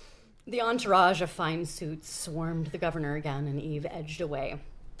 The entourage of fine suits swarmed the governor again, and Eve edged away,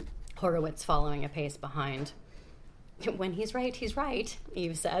 Horowitz following a pace behind. "When he's right,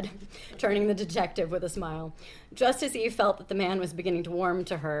 Eve said, turning the detective with a smile. Just as Eve felt that the man was beginning to warm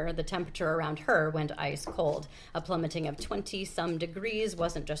to her, the temperature around her went ice cold. A plummeting of 20-some degrees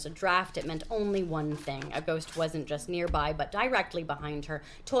wasn't just a draft, it meant only one thing. A ghost wasn't just nearby, but directly behind her,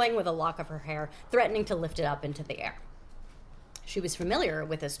 toying with a lock of her hair, threatening to lift it up into the air. She was familiar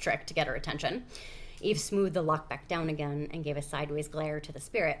with this trick to get her attention. Eve smoothed the lock back down again and gave a sideways glare to the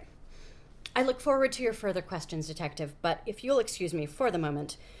spirit. "I look forward to your further questions, Detective, but if you'll excuse me for the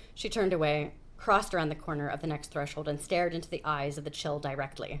moment." She turned away, crossed around the corner of the next threshold, and stared into the eyes of the chill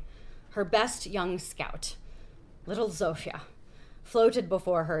directly. Her best young scout, little Zofia, floated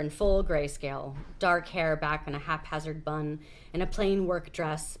before her in full grayscale, dark hair back in a haphazard bun, in a plain work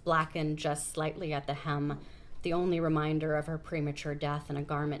dress, blackened just slightly at the hem, the only reminder of her premature death in a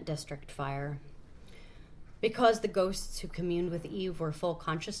garment district fire. Because the ghosts who communed with Eve were full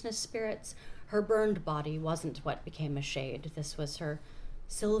consciousness spirits, her burned body wasn't what became a shade. This was her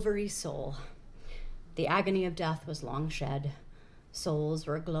silvery soul. The agony of death was long shed. Souls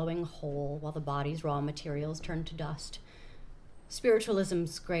were glowing whole, while the body's raw materials turned to dust.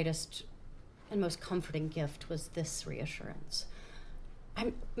 Spiritualism's greatest and most comforting gift was this reassurance.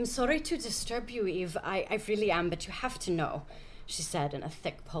 I'm sorry to disturb you, Eve. I really am, but you have to know," she said in a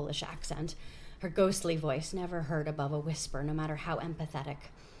thick Polish accent, her ghostly voice never heard above a whisper, no matter how empathetic.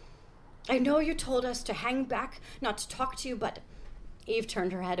 "I know you told us to hang back, not to talk to you, but..." Eve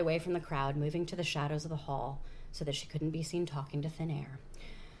turned her head away from the crowd, moving to the shadows of the hall so that she couldn't be seen talking to thin air.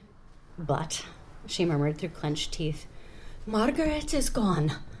 "But," she murmured through clenched teeth, "Margaret is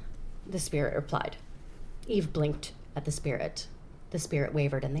gone," the spirit replied. Eve blinked at the spirit. The spirit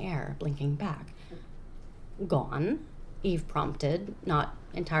wavered in the air, blinking back. "Gone?" Eve prompted, not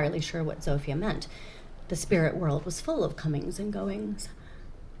entirely sure what Zofia meant. The spirit world was full of comings and goings.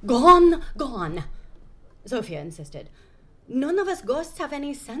 "Gone, gone," Zofia insisted. "None of us ghosts have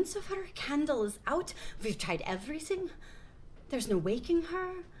any sense of her. Candle is out. We've tried everything. There's no waking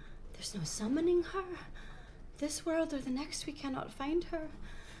her. There's no summoning her. This world or the next, we cannot find her.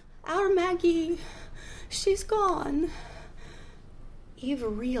 Our Maggie, she's gone." Eve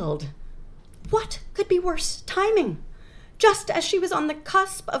reeled. What could be worse timing? Just as she was on the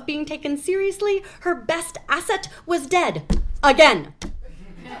cusp of being taken seriously, her best asset was dead. Again.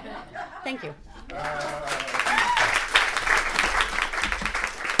 Thank you.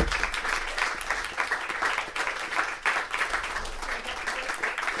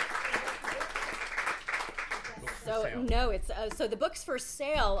 So the books for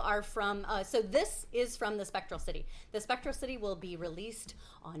sale are from, so this is from The Spectral City. The Spectral City will be released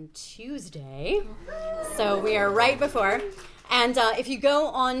on Tuesday. So we are right before. And if you go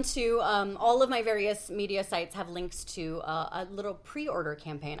on to all of my various media sites have links to a little pre-order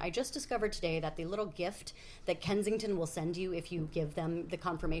campaign. I just discovered today that the little gift that Kensington will send you if you give them the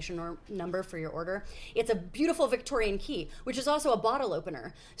confirmation number for your order, it's a beautiful Victorian key, which is also a bottle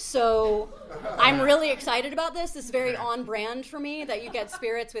opener. So I'm really excited about this. This is very on brand for me that you get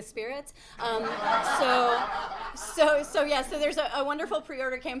spirits with spirits. So there's a wonderful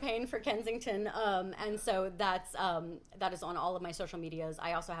pre-order campaign for Kensington, and so that is on all of my social medias.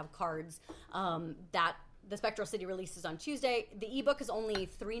 I also have cards that the Spectral City releases on Tuesday. The ebook is only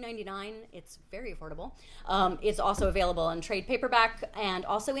 $3.99. It's very affordable. It's also available in trade paperback and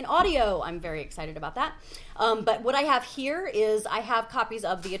also in audio. I'm very excited about that. But what I have here is I have copies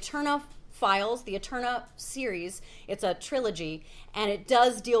of the Eterna Files, the Eterna series. It's a trilogy, and it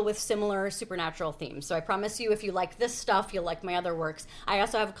does deal with similar supernatural themes. So I promise you, if you like this stuff, you'll like my other works. I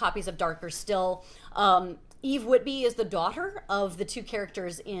also have copies of Darker Still. Eve Whitby is the daughter of the two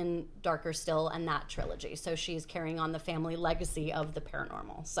characters in Darker Still and that trilogy. So she's carrying on the family legacy of the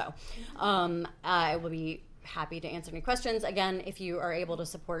paranormal. So I will be happy to answer any questions. Again, if you are able to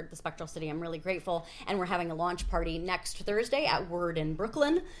support the Spectral City, I'm really grateful. And we're having a launch party next Thursday at Word in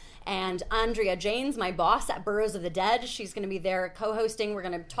Brooklyn. And Andrea Janes, my boss at Burrows of the Dead, she's going to be there co-hosting. We're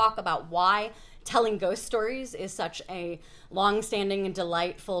going to talk about why telling ghost stories is such a long-standing and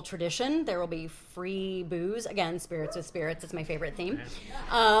delightful tradition. There will be free booze. Again, Spirits with Spirits is my favorite theme.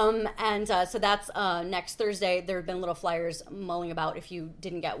 So that's next Thursday. There have been little flyers mulling about. If you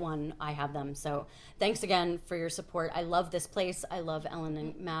didn't get one, I have them. So thanks again for your support. I love this place. I love Ellen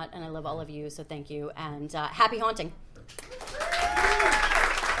and Matt, and I love all of you. So thank you, and happy haunting.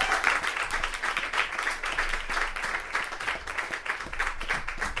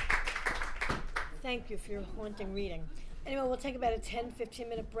 Thank you for your haunting reading. Anyway, we'll take about a 10-15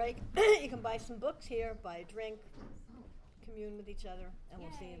 minute break. You can buy some books here, buy a drink, commune with each other, and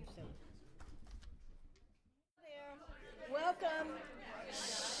we'll see you soon. Welcome.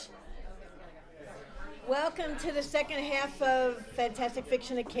 Welcome to the second half of Fantastic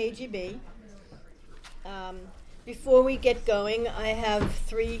Fiction at KGB. Before we get going, I have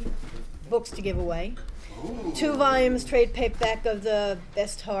 3 books to give away. 2 volumes, trade paperback of the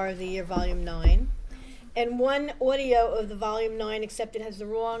Best Horror of the Year, Volume 9. And 1 audio of the Volume 9, except it has the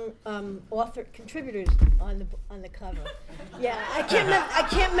wrong author contributors on the cover. Yeah, I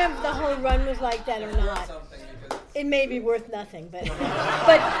can't remember if the whole run was like that or not. It may be worth nothing, but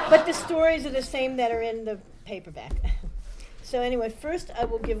the stories are the same that are in the paperback. So anyway, first I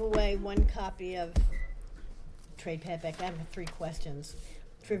will give away 1 copy of trade paperback. I have 3 questions,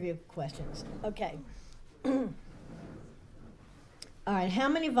 trivia questions. Okay. All right, how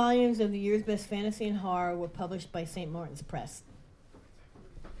many volumes of the year's best fantasy and horror were published by St. Martin's Press?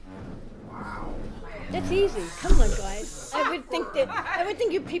 Wow. That's easy. Come on, guys. I would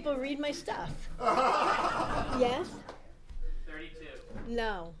think you people read my stuff. Yes? 32.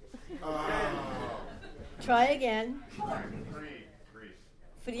 No. Try again. 3.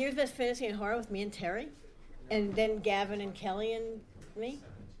 For the year's best fantasy and horror with me and Terry? And then Gavin and Kelly and me?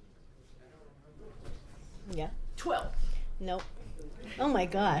 Yeah. 12. Nope. Oh my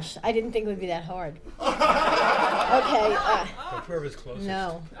gosh, I didn't think it would be that hard. Okay. Whoever's closest.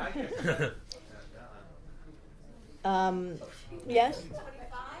 No. Yes?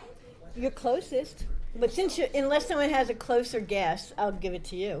 You're closest. But unless someone has a closer guess, I'll give it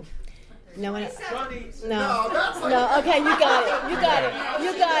to you. No one. No. Okay, you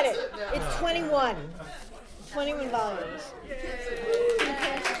got it. It's 21. 21 volumes. Can you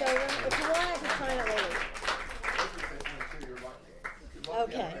pass it over? If you want, I can sign it later.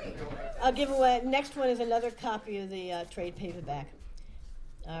 Okay. I'll give away. Next one is another copy of the trade paperback.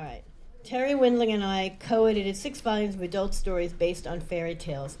 All right. Terry Windling and I co-edited 6 volumes of adult stories based on fairy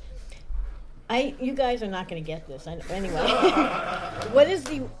tales. You guys are not going to get this. Anyway. What is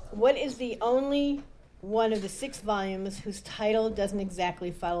the only one of the 6 volumes whose title doesn't exactly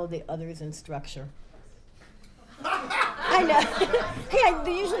follow the others in structure? I know. Hey,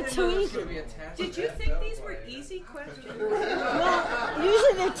 they're usually too easy. Did you think these were easy questions? Well,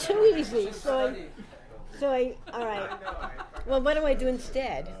 usually they're too easy. So all right. Well, what do I do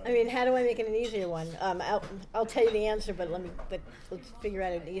instead? I mean, how do I make it an easier one? I'll tell you the answer, but let's figure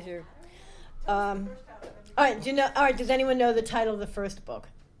out an easier. All right. All right. Does anyone know the title of the first book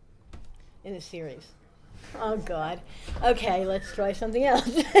in the series? Oh God. Okay, let's try something else.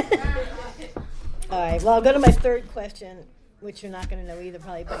 All right, well, I'll go to my 3rd question, which you're not going to know either,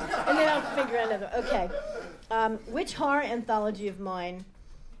 probably, and then I'll figure out another. Okay. Which horror anthology of mine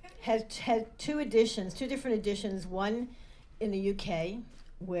has had 2 different editions, one in the UK,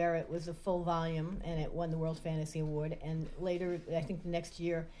 where it was a full volume, and it won the World Fantasy Award, and later, I think the next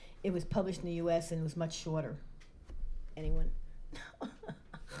year, it was published in the US, and it was much shorter. Anyone? To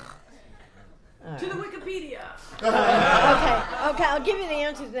the Wikipedia. Okay, I'll give you the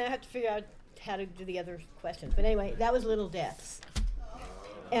answers, then I have to figure out how to do the other questions. But anyway, that was Little Deaths.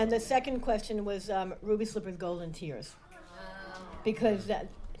 And the second question was Ruby Slipper's Golden Tears. Because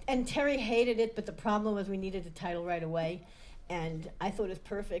and Terry hated it, but the problem was we needed a title right away. And I thought it was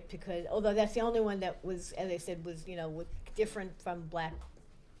perfect because, although that's the only one that was, as I said, was, different from Black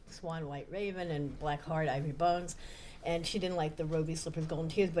Swan, White Raven and Black Heart, Ivory Bones. And she didn't like the Ruby Slipper's Golden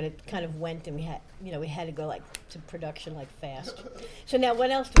Tears, but it kind of went, and we had to go to production fast. So now,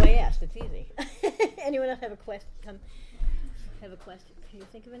 what else do I ask? It's easy. Anyone else have a question? Have a question? Can you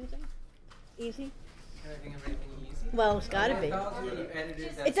think of anything? Easy? Can I think of anything easy? Well, it's got to be.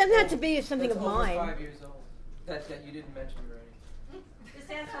 It doesn't have to be something of mine. 5 years old. That you didn't mention already.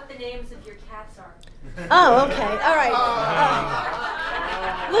 Just ask what the names of your cats are. Oh, okay. All right.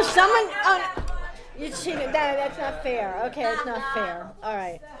 Well, someone. You cheated. That's not fair. Okay, that's not fair. All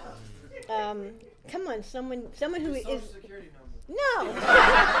right. Come on, someone who is. Social Security number. No.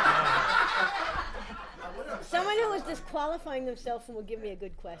 Someone who is disqualifying themselves and will give me a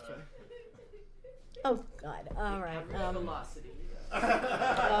good question. Oh God. All right. Velocity.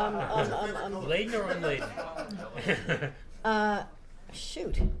 Laden or unladen?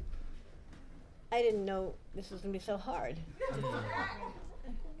 Shoot. I didn't know this was going to be so hard.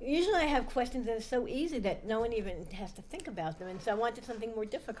 Usually I have questions that are so easy that no one even has to think about them, and so I wanted something more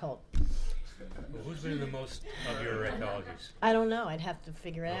difficult. Well, who's been in the most of your anthologies? I don't know. I'd have to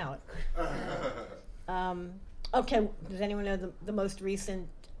figure it out. Okay, does anyone know the most recent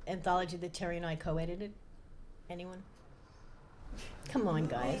anthology that Terry and I co-edited? Anyone? Come on,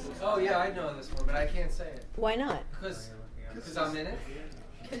 guys. Oh yeah, I know this one, but I can't say it Why not? because I'm in it.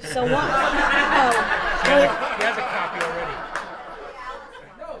 So what? He has a copy already.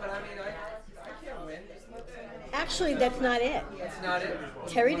 No, but I mean I can't win. Actually, that's not it. That's not it.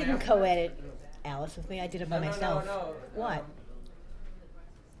 Terry didn't co-edit Alice with me. I did it by myself. No. What?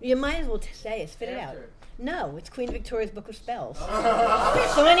 You might as well say it. Spit it out. After. No, it's Queen Victoria's Book of Spells.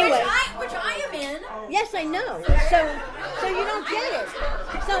 So anyway, Which I am in. yes, I know. So you don't get it.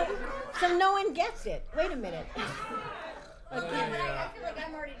 So no one gets it. Wait a minute. I feel like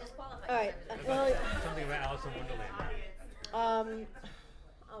I'm already disqualified. All right. Well, Something about Alice in Wonderland.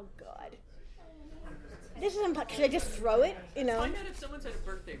 oh God. This is should I just throw it? You know. Find out if someone's had a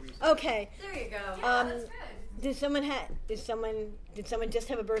birthday recently. Okay. There you go. Did someone just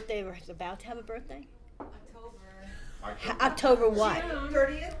have a birthday or is about to have a birthday? October what?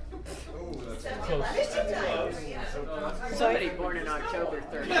 30th? Somebody born in October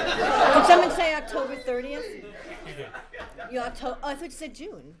 30th. Did someone say October 30th? You October? Oh, I thought you said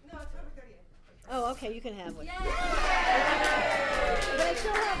June. No, October 30th. Oh, okay, you can have one. Yay! But I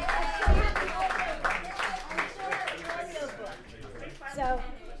still have an audiobook.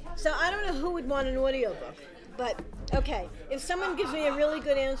 So I don't know who would want an audiobook, but okay, if someone gives me a really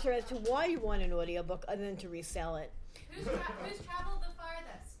good answer as to why you want an audiobook other than to resell it. Who's traveled the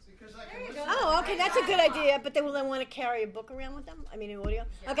farthest? There you go. Oh, okay, that's a good idea, but they will then want to carry a book around with them? I mean, an audio?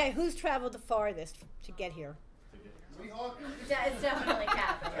 Okay, who's traveled the farthest to get here? It's definitely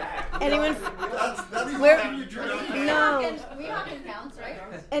Kat. Anyone? That's Where? No. No. Weehawken counts, right?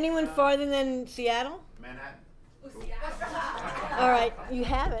 Anyone farther than Seattle? Manhattan. All right, you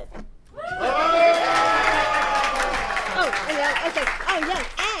have it. Oh, yeah, okay. Oh, yeah,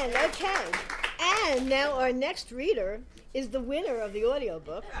 and okay. And now our next reader is the winner of the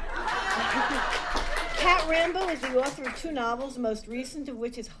audiobook. Kat Rambo is the author of 2 novels, the most recent of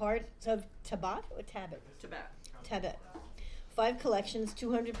which is Hearts of Tibet or Tabet? Tabet. 5 collections,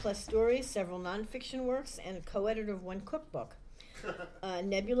 200 plus stories, several nonfiction works, and a co-editor of 1 cookbook.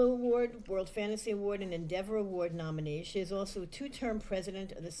 Nebula Award, World Fantasy Award, and Endeavor Award nominee. She is also a 2-term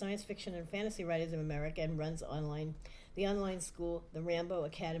president of the Science Fiction and Fantasy Writers of America and runs the online school, the Rambo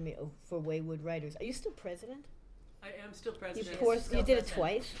Academy for Wayward Writers. Are you still president? I am still president. You did it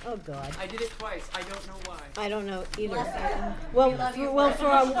twice? Oh, God. I did it twice. I don't know why. I don't know either. love you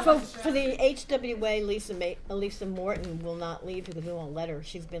For the HWA, Lisa Morton will not leave because we won't let her.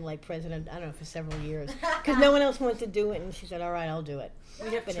 She's been like president, I don't know, for several years. Because no one else wants to do it, and she said, all right, I'll do it. We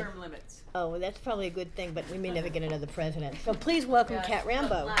have term limits. Oh, well, that's probably a good thing, but we may never get another president. So please welcome Kat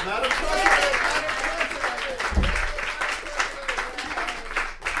Rambo.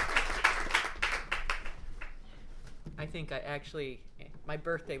 I think my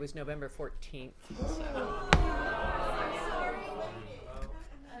birthday was November 14th.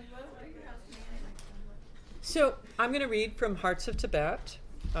 So I'm going to read from Hearts of Tibet.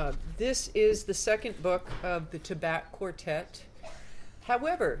 This is the second book of the Tibet Quartet.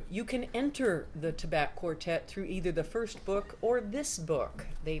 However, you can enter the Tibet Quartet through either the first book or this book.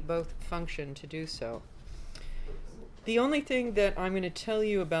 They both function to do so. The only thing that I'm going to tell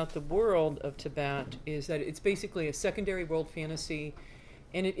you about the world of Tibet is that it's basically a secondary world fantasy,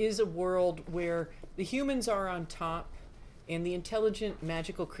 and it is a world where the humans are on top, and the intelligent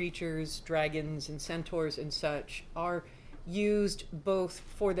magical creatures, dragons and centaurs and such, are used both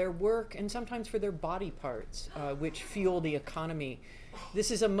for their work and sometimes for their body parts, which fuel the economy. This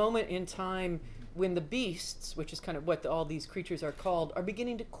is a moment in time when the beasts, which is kind of what all these creatures are called, are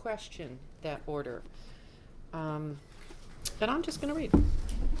beginning to question that order. And I'm just going to read.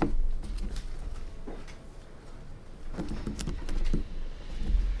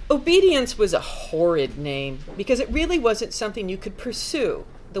 Obedience was a horrid name because it really wasn't something you could pursue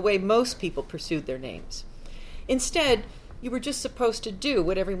the way most people pursued their names. Instead, you were just supposed to do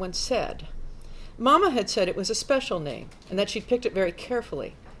what everyone said. Mama had said it was a special name and that she'd picked it very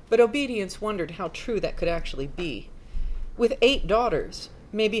carefully, but Obedience wondered how true that could actually be. With 8 daughters,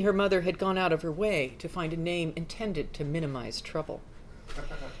 maybe her mother had gone out of her way to find a name intended to minimize trouble.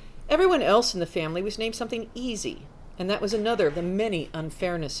 Everyone else in the family was named something easy, and that was another of the many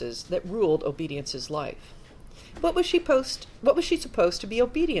unfairnesses that ruled Obedience's life. What was she supposed to be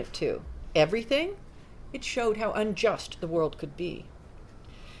obedient to? Everything? It showed how unjust the world could be.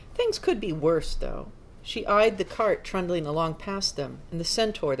 Things could be worse, though. She eyed the cart trundling along past them, and the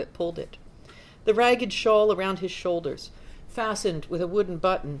centaur that pulled it. The ragged shawl around his shoulders, fastened with a wooden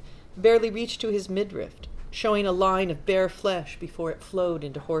button, barely reached to his midriff, showing a line of bare flesh before it flowed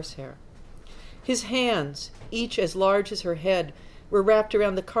into horsehair. His hands, each as large as her head, were wrapped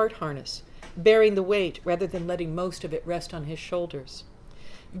around the cart harness, bearing the weight rather than letting most of it rest on his shoulders.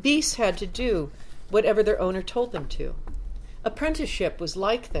 Beasts had to do whatever their owner told them to. Apprenticeship was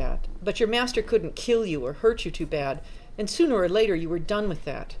like that, but your master couldn't kill you or hurt you too bad, and sooner or later you were done with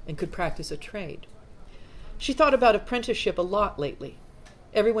that and could practice a trade. She thought about apprenticeship a lot lately.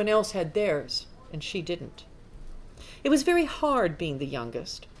 Everyone else had theirs, and she didn't. It was very hard being the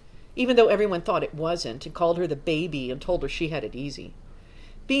youngest, even though everyone thought it wasn't and called her the baby and told her she had it easy.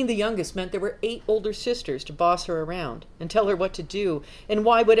 Being the youngest meant there were 8 older sisters to boss her around and tell her what to do and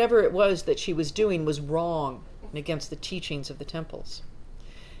why whatever it was that she was doing was wrong and against the teachings of the temples.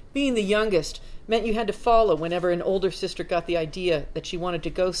 Being the youngest meant you had to follow whenever an older sister got the idea that she wanted to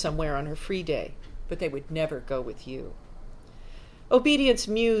go somewhere on her free day, but they would never go with you. Obedience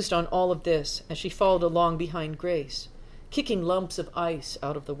mused on all of this as she followed along behind Grace, kicking lumps of ice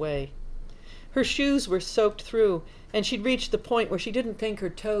out of the way. Her shoes were soaked through, and she'd reached the point where she didn't think her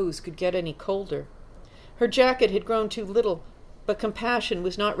toes could get any colder. Her jacket had grown too little, but compassion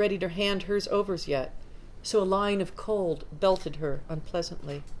was not ready to hand hers over yet, so a line of cold belted her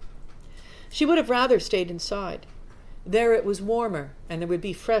unpleasantly. She would have rather stayed inside. There it was warmer, and there would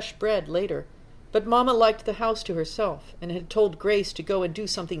be fresh bread later, but Mama liked the house to herself and had told Grace to go and do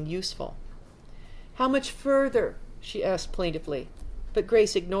something useful. "How much further?" she asked plaintively, but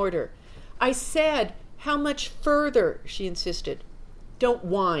Grace ignored her. "I said, how much further?" she insisted. "Don't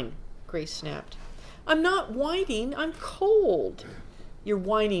whine," Grace snapped. "I'm not whining, I'm cold." "You're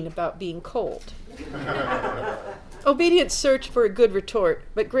whining about being cold." Obedience searched for a good retort,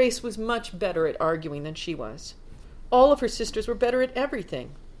 but Grace was much better at arguing than she was. All of her sisters were better at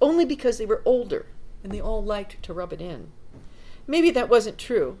everything, only because they were older, and they all liked to rub it in. Maybe that wasn't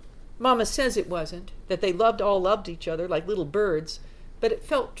true. Mama says it wasn't, that they all loved each other like little birds, but it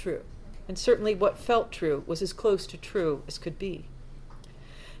felt true, and certainly what felt true was as close to true as could be.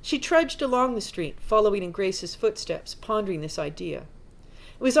 She trudged along the street, following in Grace's footsteps, pondering this idea.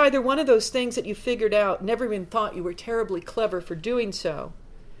 It was either one of those things that you figured out and everyone thought you were terribly clever for doing so,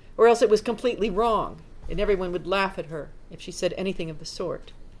 or else it was completely wrong, and everyone would laugh at her if she said anything of the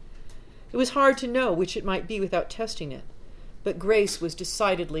sort. It was hard to know which it might be without testing it, but Grace was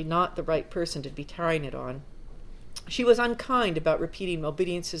decidedly not the right person to be trying it on. She was unkind about repeating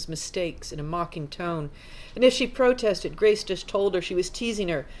Obedience's mistakes in a mocking tone, and if she protested, Grace just told her she was teasing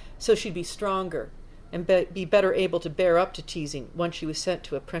her so she'd be stronger and be better able to bear up to teasing once she was sent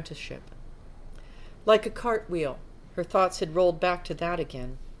to apprenticeship. Like a cartwheel, her thoughts had rolled back to that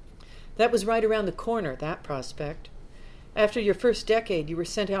again. That was right around the corner, that prospect. After your first decade, you were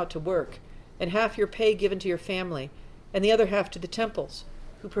sent out to work, and half your pay given to your family, and the other half to the temples,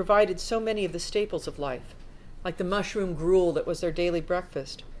 who provided so many of the staples of life, like the mushroom gruel that was their daily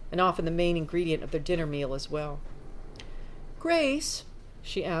breakfast, and often the main ingredient of their dinner meal as well. "Grace,"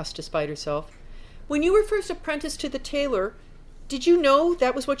 she asked despite herself, "when you were first apprenticed to the tailor, did you know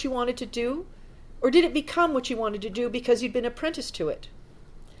that was what you wanted to do? Or did it become what you wanted to do because you'd been apprenticed to it?"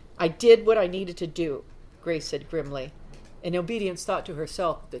 "I did what I needed to do," Grace said grimly, and Obedience thought to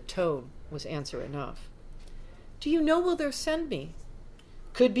herself that the tone was answer enough. "Do you know where they'll send me?"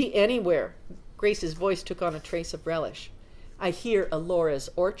 "Could be anywhere." Grace's voice took on a trace of relish. "I hear Alora's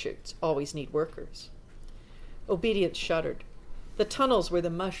orchards always need workers." Obedience shuddered. The tunnels where the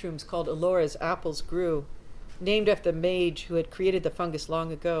mushrooms called Alora's apples grew, named after the mage who had created the fungus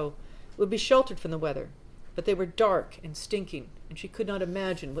long ago, would be sheltered from the weather, but they were dark and stinking, and she could not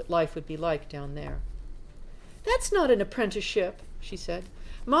imagine what life would be like down there. "That's not an apprenticeship," she said.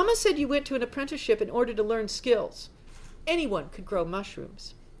 "Mama said you went to an apprenticeship in order to learn skills. Anyone could grow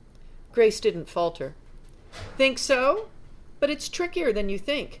mushrooms." Grace didn't falter. "Think so? But it's trickier than you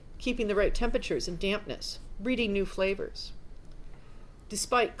think, keeping the right temperatures and dampness, breeding new flavors."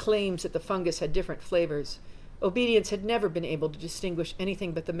 Despite claims that the fungus had different flavors, Obedience had never been able to distinguish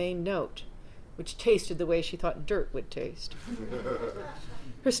anything but the main note, which tasted the way she thought dirt would taste.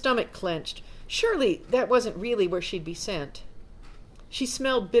 Her stomach clenched. Surely that wasn't really where she'd be sent. She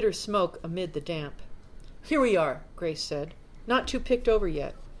smelled bitter smoke amid the damp. "Here we are," Grace said. "Not too picked over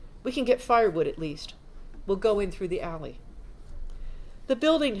yet. We can get firewood at least. We'll go in through the alley." The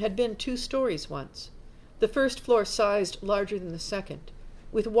building had been 2 stories once, the first floor sized larger than the second,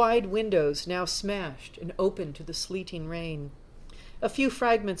 with wide windows now smashed and open to the sleeting rain. A few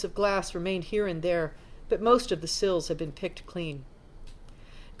fragments of glass remained here and there, but most of the sills had been picked clean.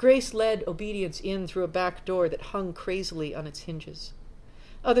 Grace led Obedience in through a back door that hung crazily on its hinges.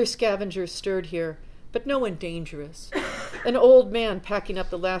 Other scavengers stirred here, but no one dangerous. An old man packing up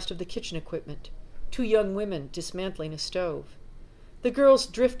the last of the kitchen equipment. 2 young women dismantling a stove. The girls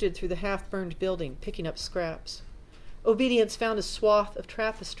drifted through the half-burned building, picking up scraps. Obedience found a swath of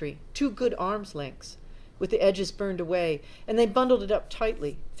tapestry, 2 good arms' lengths, with the edges burned away, and they bundled it up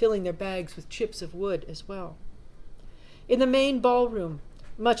tightly, filling their bags with chips of wood as well. In the main ballroom,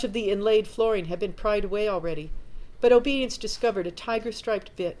 much of the inlaid flooring had been pried away already, but Obedience discovered a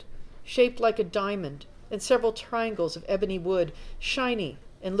tiger-striped bit, shaped like a diamond, and several triangles of ebony wood, shiny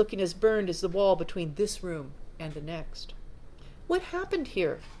and looking as burned as the wall between this room and the next. "What happened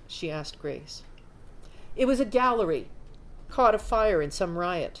here?" she asked Grace. "It was a gallery. Caught afire in some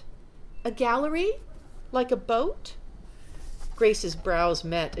riot." "A gallery? Like a boat?" Grace's brows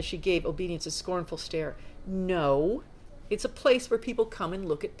met as she gave Obedience a scornful stare. "No. It's a place where people come and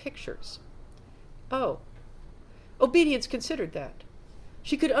look at pictures." "Oh." Obedience considered that.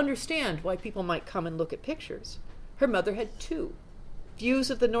 She could understand why people might come and look at pictures. Her mother had 2.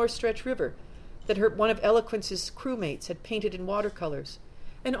 Views of the North Stretch River that one of Eloquence's crewmates had painted in watercolors,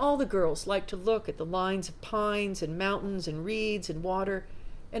 and all the girls liked to look at the lines of pines and mountains and reeds and water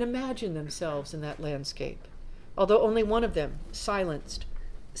and imagine themselves in that landscape, although only one of them, silenced,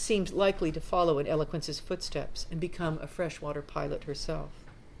 seemed likely to follow in Eloquence's footsteps and become a freshwater pilot herself.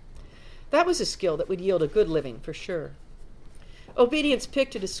 That was a skill that would yield a good living, for sure. Obedience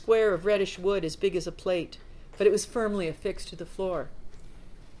picked at a square of reddish wood as big as a plate, but it was firmly affixed to the floor.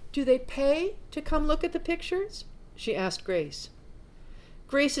 "Do they pay to come look at the pictures?" she asked Grace.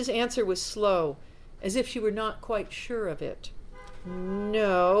 Grace's answer was slow, as if she were not quite sure of it.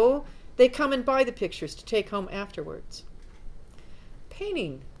 "No, they come and buy the pictures to take home afterwards."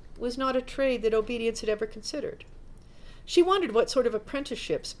 Painting was not a trade that Obedience had ever considered. She wondered what sort of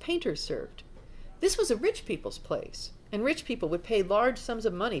apprenticeships painters served. This was a rich people's place, and rich people would pay large sums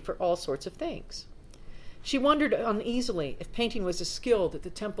of money for all sorts of things. She wondered uneasily if painting was a skill that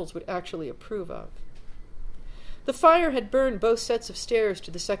the temples would actually approve of. The fire had burned both sets of stairs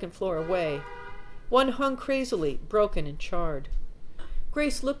to the second floor away. One hung crazily, broken and charred.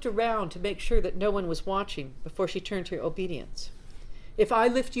 Grace looked around to make sure that no one was watching before she turned to Obedience. "If I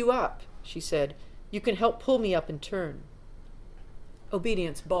lift you up," she said, "you can help pull me up in turn."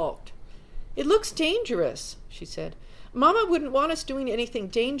 Obedience balked. "It looks dangerous," she said. "Mama wouldn't want us doing anything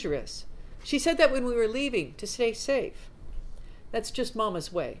dangerous. She said that when we were leaving, to stay safe." "That's just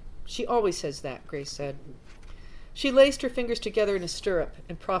Mama's way. She always says that," Grace said. She laced her fingers together in a stirrup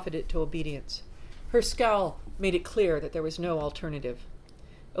and proffered it to Obedience. Her scowl made it clear that there was no alternative.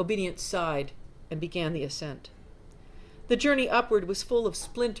 Obedience sighed and began the ascent. The journey upward was full of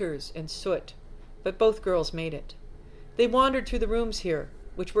splinters and soot, but both girls made it. They wandered through the rooms here,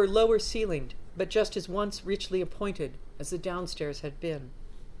 which were lower ceilinged, but just as once richly appointed as the downstairs had been.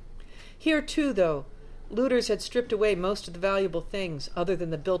 Here, too, though, looters had stripped away most of the valuable things other than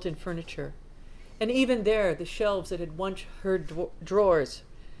the built-in furniture, and even there the shelves that had once held drawers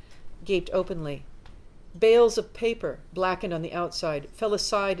gaped openly. Bales of paper, blackened on the outside, fell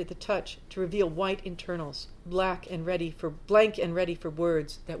aside at the touch to reveal white internals, blank and ready for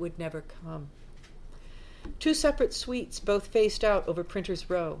words that would never come. 2 separate suites both faced out over Printer's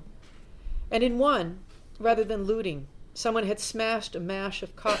Row, and in one, rather than looting, someone had smashed a mass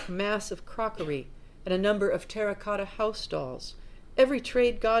of crockery and a number of terracotta house dolls, every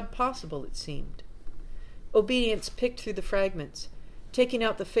trade god possible, it seemed. Obedience picked through the fragments, taking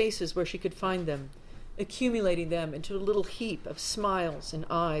out the faces where she could find them, accumulating them into a little heap of smiles and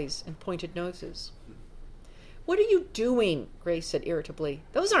eyes and pointed noses. "What are you doing?" Grace said irritably.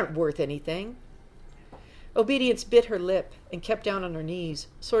 "Those aren't worth anything." Obedience bit her lip and kept down on her knees,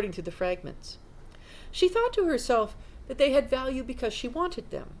 sorting through the fragments. She thought to herself that they had value because she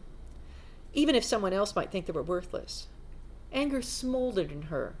wanted them, even if someone else might think they were worthless. Anger smoldered in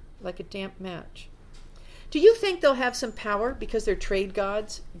her like a damp match. "Do you think they'll have some power because they're trade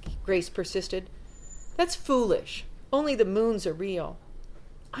gods?" Grace persisted. "That's foolish. Only the moons are real."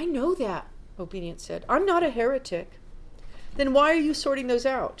 "I know that," Obedience said. "I'm not a heretic." "Then why are you sorting those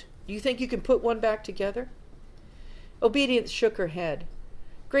out? Do you think you can put one back together?" Obedience shook her head.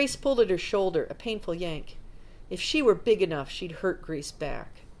 Grace pulled at her shoulder, a painful yank. If she were big enough, she'd hurt Grace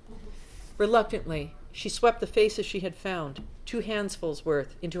back. Reluctantly, she swept the faces she had found, 2 handsfuls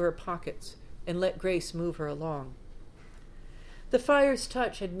worth, into her pockets and let Grace move her along. The fire's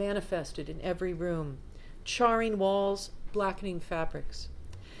touch had manifested in every room, charring walls, blackening fabrics.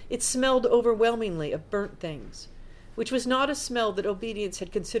 It smelled overwhelmingly of burnt things, which was not a smell that Obedience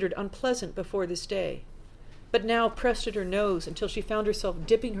had considered unpleasant before this day, but now pressed at her nose until she found herself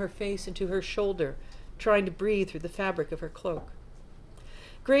dipping her face into her shoulder, trying to breathe through the fabric of her cloak.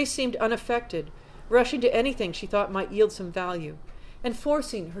 Grace seemed unaffected, rushing to anything she thought might yield some value, and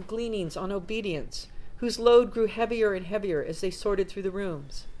forcing her gleanings on Obedience, whose load grew heavier and heavier as they sorted through the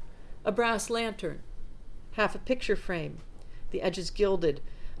rooms. A brass lantern, half a picture frame, the edges gilded,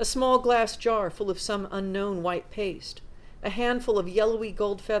 a small glass jar full of some unknown white paste, a handful of yellowy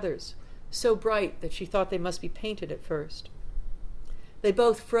gold feathers, so bright that she thought they must be painted at first. They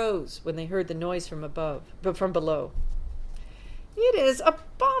both froze when they heard the noise from below. "It is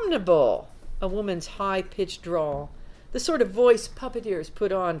abominable," a woman's high-pitched drawl, the sort of voice puppeteers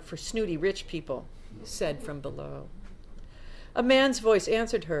put on for snooty rich people, said from below. A man's voice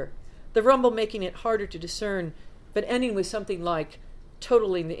answered her, the rumble making it harder to discern, but ending with something like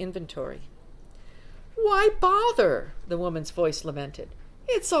totaling the inventory. "Why bother?" the woman's voice lamented.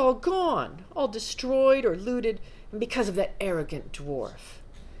 "It's all gone, all destroyed or looted, and because of that arrogant dwarf."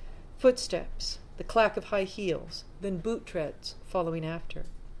 Footsteps, the clack of high heels, then boot treads following after.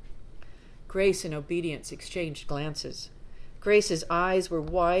 Grace and Obedience exchanged glances. Grace's eyes were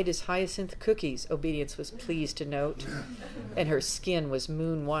wide as hyacinth cookies, Obedience was pleased to note, and her skin was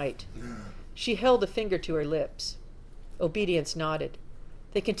moon white. She held a finger to her lips. Obedience nodded.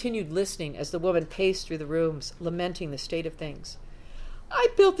 They continued listening as the woman paced through the rooms, lamenting the state of things. "I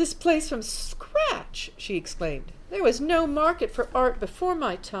built this place from scratch," she exclaimed. "There was no market for art before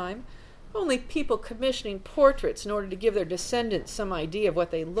my time, only people commissioning portraits in order to give their descendants some idea of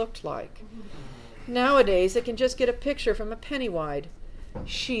what they looked like. Nowadays, they can just get a picture from a penny wide.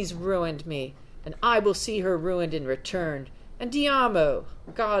 She's ruined me, and I will see her ruined in return, and Diamo,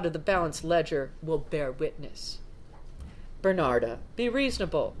 God of the balanced ledger, will bear witness." "Bernarda, be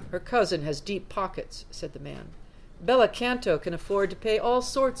reasonable. Her cousin has deep pockets," said the man. "Bella Canto can afford to pay all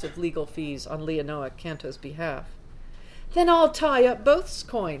sorts of legal fees on Leonora Canto's behalf." "Then I'll tie up both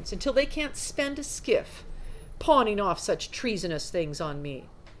coins until they can't spend a skiff, pawning off such treasonous things on me."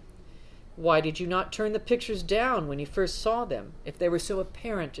 "Why did you not turn the pictures down when you first saw them, if they were so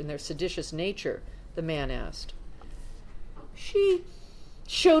apparent in their seditious nature?" the man asked. "She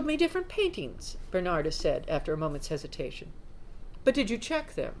showed me different paintings," Bernarda said after a moment's hesitation. "But did you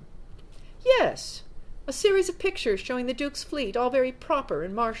check them?" "Yes. A series of pictures showing the Duke's fleet, all very proper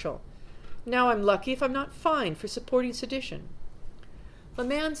and martial. Now I'm lucky if I'm not fined for supporting sedition." The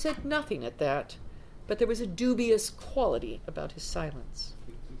man said nothing at that, but there was a dubious quality about his silence.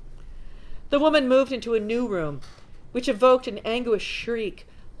 The woman moved into a new room, which evoked an anguished shriek.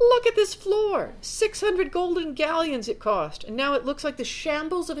 "Look at this floor! 600 golden galleons it cost, and now it looks like the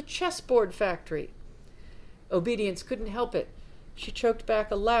shambles of a chessboard factory." Obedience couldn't help it. She choked back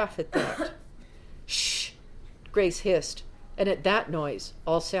a laugh at that. "Shh!" Grace hissed, and at that noise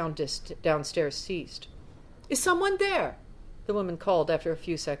all sound downstairs ceased. "Is someone there?" the woman called after a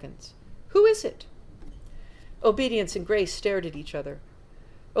few seconds. "Who is it?" Obedience and Grace stared at each other.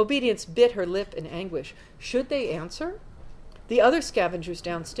 Obedience bit her lip in anguish. Should they answer? The other scavengers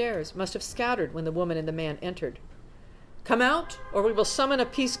downstairs must have scattered when the woman and the man entered. "Come out, or we will summon a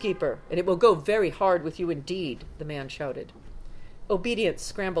peacekeeper, and it will go very hard with you indeed," the man shouted. Obedience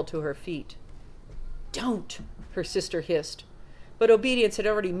scrambled to her feet. "Don't," her sister hissed, but Obedience had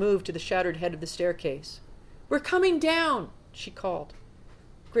already moved to the shattered head of the staircase. "We're coming down," she called.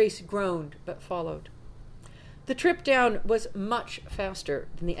 Grace groaned, but followed. The trip down was much faster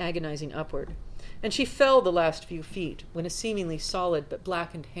than the agonizing upward, and she fell the last few feet when a seemingly solid but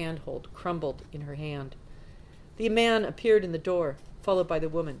blackened handhold crumbled in her hand. The man appeared in the door, followed by the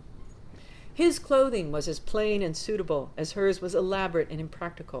woman. His clothing was as plain and suitable as hers was elaborate and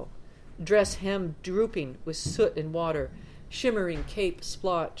impractical. Dress hem drooping with soot and water, shimmering cape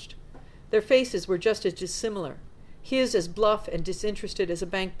splotched. Their faces were just as dissimilar, his as bluff and disinterested as a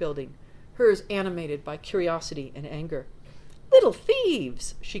bank building, hers animated by curiosity and anger. "Little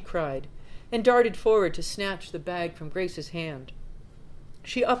thieves!" she cried, and darted forward to snatch the bag from Grace's hand.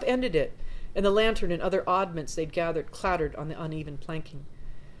 She upended it, and the lantern and other oddments they'd gathered clattered on the uneven planking.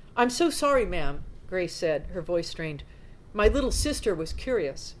 "I'm so sorry, ma'am," Grace said, her voice strained. "My little sister was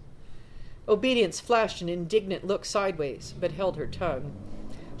curious." Obedience flashed an indignant look sideways, but held her tongue.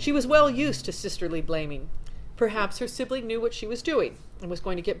 She was well used to sisterly blaming. Perhaps her sibling knew what she was doing and was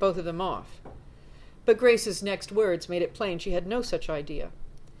going to get both of them off. But Grace's next words made it plain she had no such idea.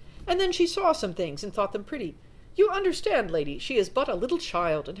 "And then she saw some things and thought them pretty. You understand, lady, she is but a little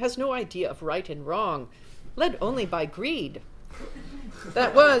child and has no idea of right and wrong, led only by greed."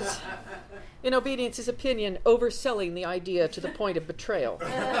 That was in Obedience's opinion, overselling the idea to the point of betrayal.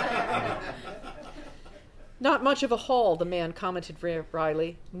 Not much of a haul, the man commented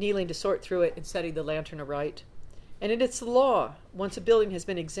wryly, kneeling to sort through it and setting the lantern aright. And it's the law, once a building has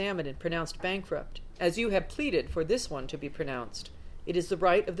been examined and pronounced bankrupt, as you have pleaded for this one to be pronounced. It is the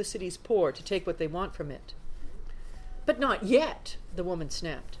right of the city's poor to take what they want from it. But not yet, the woman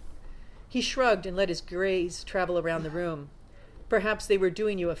snapped. He shrugged and let his gaze travel around the room. Perhaps they were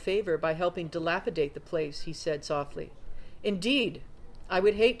doing you a favor by helping dilapidate the place, he said softly. Indeed, I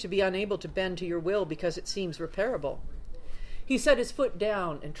would hate to be unable to bend to your will because it seems repairable. He set his foot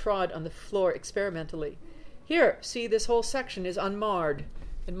down and trod on the floor experimentally. Here, see, this whole section is unmarred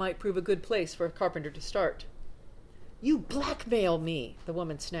and might prove a good place for a carpenter to start. You blackmail me, the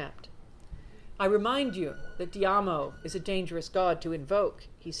woman snapped. I remind you that Diamo is a dangerous god to invoke,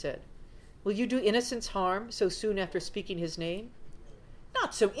 he said. Will you do innocents harm so soon after speaking his name?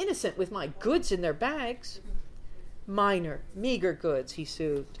 Not so innocent with my goods in their bags. Minor, meager goods, he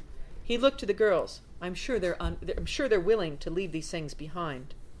soothed. He looked to the girls. I'm sure they're willing to leave these things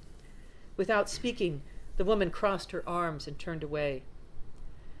behind. Without speaking, the woman crossed her arms and turned away.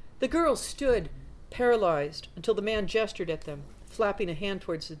 The girls stood, paralyzed, until the man gestured at them, flapping a hand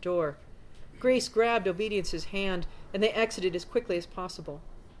towards the door. Grace grabbed Obedience's hand, and they exited as quickly as possible.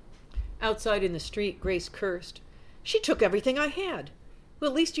 Outside in the street, Grace cursed. She took everything I had. Well,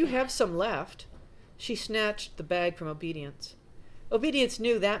 at least you have some left. She snatched the bag from Obedience. Obedience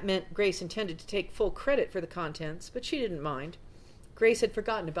knew that meant Grace intended to take full credit for the contents, but she didn't mind. Grace had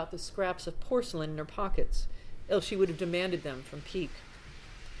forgotten about the scraps of porcelain in her pockets, else she would have demanded them from Peak.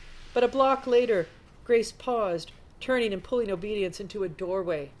 But a block later, Grace paused, turning and pulling Obedience into a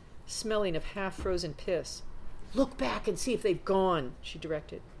doorway, smelling of half-frozen piss. Look back and see if they've gone, she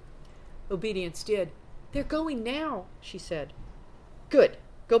directed. Obedience did. They're going now, she said. Good.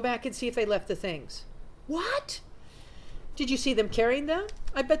 Go back and see if they left the things. What? Did you see them carrying them?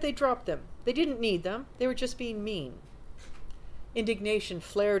 I bet they dropped them. They didn't need them. They were just being mean. Indignation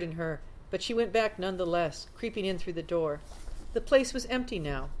flared in her, but she went back nonetheless, creeping in through the door. The place was empty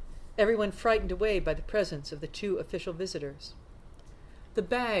now, everyone frightened away by the presence of the two official visitors. The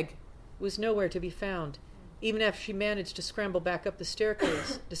bag was nowhere to be found, even after she managed to scramble back up the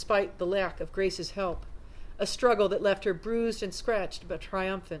staircase, despite the lack of Grace's help, a struggle that left her bruised and scratched but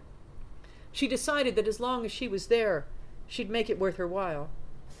triumphant. She decided that as long as she was there, she'd make it worth her while.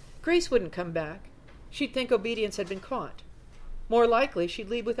 Grace wouldn't come back. She'd think Obedience had been caught. More likely, she'd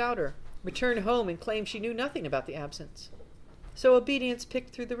leave without her, return home and claim she knew nothing about the absence. So Obedience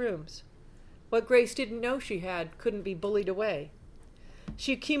picked through the rooms. What Grace didn't know she had couldn't be bullied away.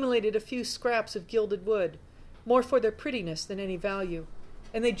 She accumulated a few scraps of gilded wood, more for their prettiness than any value,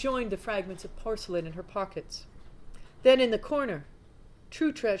 and they joined the fragments of porcelain in her pockets. Then in the corner,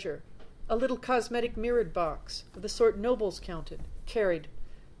 true treasure, a little cosmetic mirrored box of the sort nobles carried,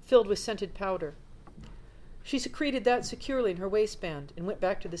 filled with scented powder. She secreted that securely in her waistband and went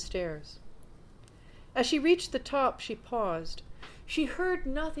back to the stairs. As she reached the top, she paused. She heard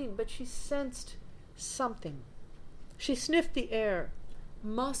nothing, but she sensed something. She sniffed the air.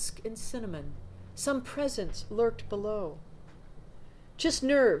 Musk and cinnamon. Some presence lurked below. Just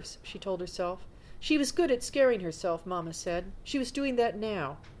nerves, she told herself. She was good at scaring herself, Mama said. She was doing that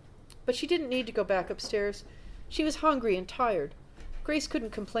now. But she didn't need to go back upstairs. She was hungry and tired. Grace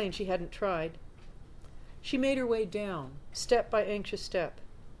couldn't complain she hadn't tried. She made her way down, step by anxious step.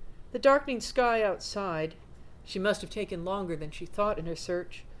 The darkening sky outside, she must have taken longer than she thought in her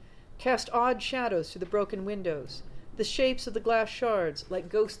search, cast odd shadows through the broken windows, the shapes of the glass shards like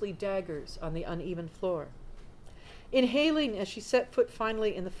ghostly daggers on the uneven floor. Inhaling as she set foot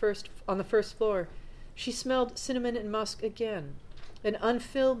finally on the first floor, she smelled cinnamon and musk again, an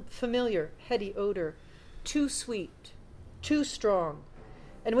unfamiliar, heady odor, too sweet, too strong,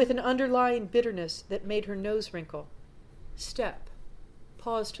 and with an underlying bitterness that made her nose wrinkle. Step.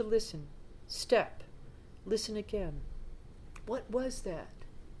 Pause to listen. Step. Listen again. What was that?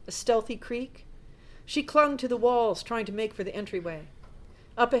 A stealthy creak? She clung to the walls, trying to make for the entryway.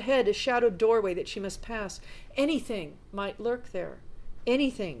 Up ahead, a shadowed doorway that she must pass. Anything might lurk there.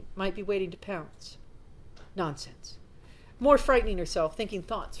 Anything might be waiting to pounce. Nonsense. More frightening herself, thinking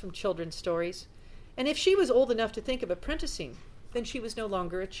thoughts from children's stories. And if she was old enough to think of apprenticing, then she was no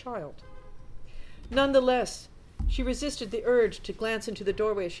longer a child. Nonetheless, she resisted the urge to glance into the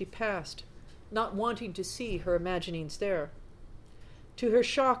doorway as she passed, not wanting to see her imaginings there. To her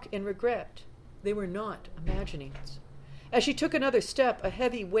shock and regret, they were not imaginings. As she took another step, a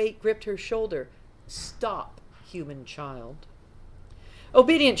heavy weight gripped her shoulder. Stop, human child.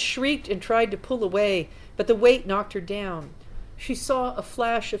 Obedience shrieked and tried to pull away, but the weight knocked her down. She saw a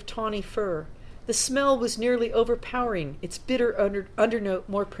flash of tawny fur. The smell was nearly overpowering, its bitter undernote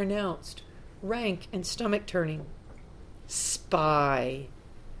more pronounced, rank and stomach-turning. "Spy,"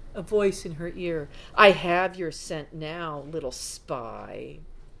 a voice in her ear. "I have your scent now, little spy."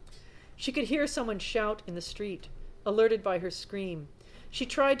 She could hear someone shout in the street, alerted by her scream. She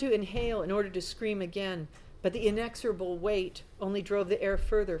tried to inhale in order to scream again, but the inexorable weight only drove the air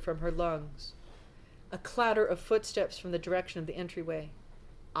further from her lungs. A clatter of footsteps from the direction of the entryway.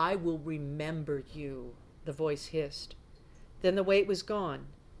 "I will remember you," the voice hissed. Then the weight was gone,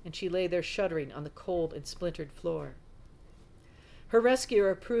 and she lay there shuddering on the cold and splintered floor. Her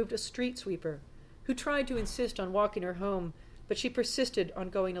rescuer proved a street sweeper, who tried to insist on walking her home, but she persisted on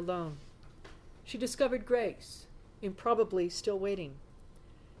going alone. She discovered Grace, improbably still waiting.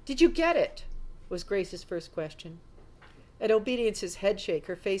 "Did you get it?" was Grace's first question. At Obedience's headshake,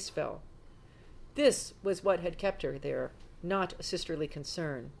 her face fell. This was what had kept her there, not a sisterly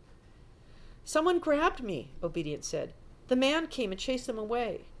concern. "Someone grabbed me," Obedience said. "The man came and chased them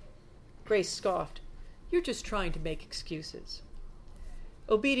away." Grace scoffed. "You're just trying to make excuses."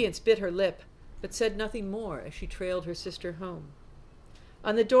 Obedience bit her lip, but said nothing more as she trailed her sister home.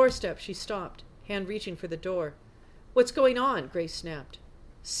 On the doorstep she stopped, hand reaching for the door. "What's going on?" Grace snapped.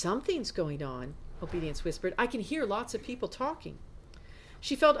 "Something's going on," Obedience whispered. "I can hear lots of people talking."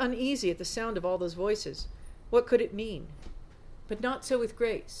 She felt uneasy at the sound of all those voices. What could it mean? But not so with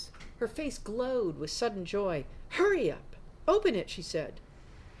Grace. Her face glowed with sudden joy. "Hurry up! Open it," she said.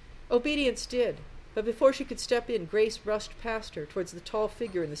 Obedience did, but before she could step in, Grace rushed past her towards the tall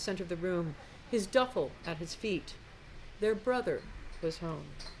figure in the center of the room, his duffel at his feet. Their brother was home.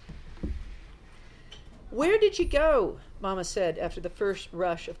 "Where did you go?" Mama said after the first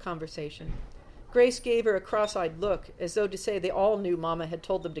rush of conversation. Grace gave her a cross-eyed look, as though to say they all knew Mama had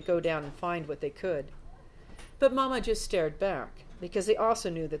told them to go down and find what they could. But Mama just stared back, because they also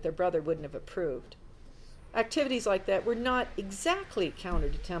knew that their brother wouldn't have approved. Activities like that were not exactly counter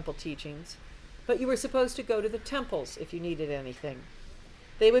to temple teachings, but you were supposed to go to the temples if you needed anything.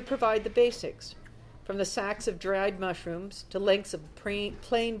 They would provide the basics, from the sacks of dried mushrooms to lengths of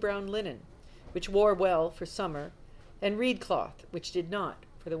plain brown linen, which wore well for summer, and reed cloth, which did not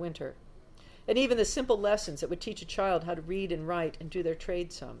for the winter, and even the simple lessons that would teach a child how to read and write and do their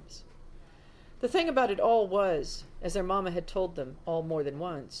trade sums. The thing about it all was, as their mama had told them all more than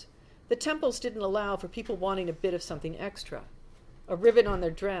once, the temples didn't allow for people wanting a bit of something extra, a ribbon on their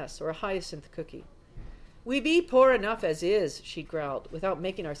dress or a hyacinth cookie. "We be poor enough as is," she growled, without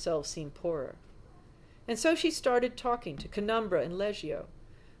making ourselves seem poorer. And so she started talking to Penumbra and Legio,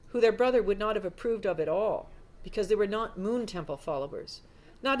 who their brother would not have approved of at all, because they were not moon temple followers,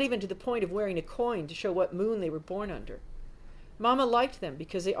 not even to the point of wearing a coin to show what moon they were born under. Mama liked them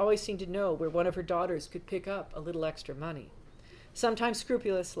because they always seemed to know where one of her daughters could pick up a little extra money, sometimes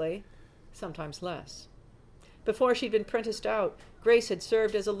scrupulously, sometimes less. Before she'd been prenticed out, Grace had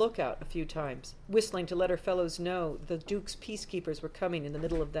served as a lookout a few times, whistling to let her fellows know the Duke's peacekeepers were coming in the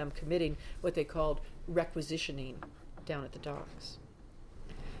middle of them committing what they called requisitioning down at the docks.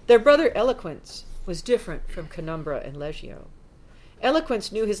 Their brother Eloquence was different from Penumbra and Legio.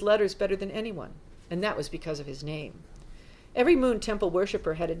 Eloquence knew his letters better than anyone, and that was because of his name. Every Moon Temple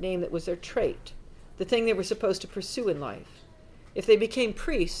worshipper had a name that was their trait, the thing they were supposed to pursue in life. If they became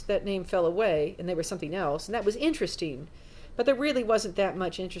priests, that name fell away, and they were something else, and that was interesting, but there really wasn't that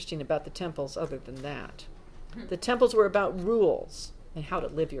much interesting about the temples other than that. The temples were about rules and how to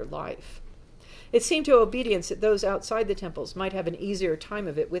live your life. It seemed to Obedience that those outside the temples might have an easier time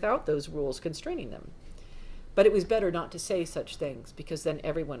of it without those rules constraining them. But it was better not to say such things, because then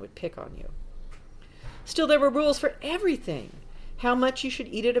everyone would pick on you. Still, there were rules for everything. How much you should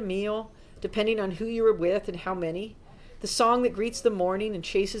eat at a meal, depending on who you were with and how many. The song that greets the morning and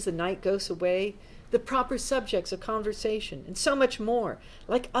chases the night ghosts away. The proper subjects of conversation, and so much more,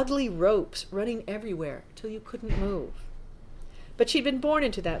 like ugly ropes running everywhere till you couldn't move. But she'd been born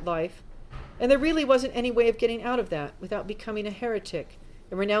into that life, and there really wasn't any way of getting out of that without becoming a heretic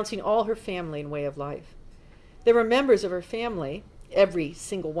and renouncing all her family and way of life. There were members of her family, every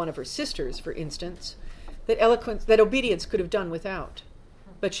single one of her sisters, for instance, that Obedience could have done without.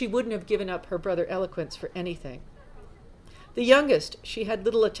 But she wouldn't have given up her brother Eloquence for anything. The youngest, she had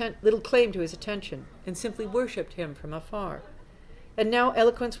little claim to his attention, and simply worshipped him from afar. And now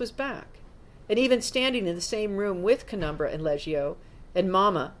Eloquence was back, and even standing in the same room with Penumbra and Legio, and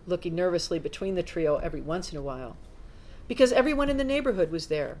Mama looking nervously between the trio every once in a while. Because everyone in the neighborhood was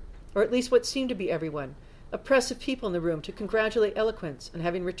there, or at least what seemed to be everyone, a press of people in the room to congratulate Eloquence on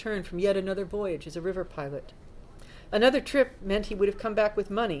having returned from yet another voyage as a river pilot. Another trip meant he would have come back with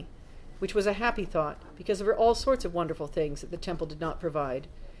money, which was a happy thought because there were all sorts of wonderful things that the temple did not provide.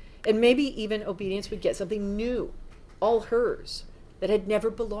 And maybe even Obedience would get something new, all hers, that had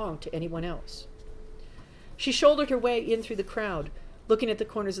never belonged to anyone else. She shouldered her way in through the crowd, looking at the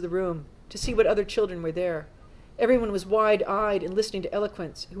corners of the room to see what other children were there. Everyone was wide-eyed and listening to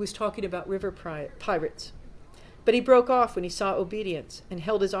Eloquence, who was talking about river pirates. But he broke off when he saw Obedience and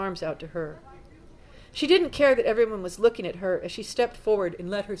held his arms out to her. She didn't care that everyone was looking at her as she stepped forward and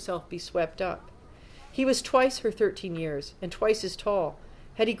let herself be swept up. He was twice her 13 years and twice as tall.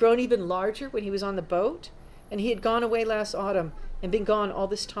 Had he grown even larger when he was on the boat? And he had gone away last autumn and been gone all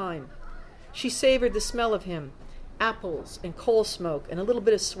this time. She savored the smell of him, apples and coal smoke and a little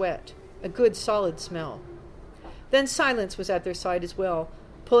bit of sweat, a good solid smell. Then Silence was at their side as well,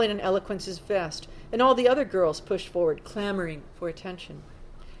 pulling on Eloquence's vest, and all the other girls pushed forward, clamoring for attention.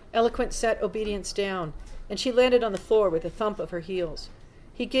 Eloquence set Obedience down, and she landed on the floor with a thump of her heels.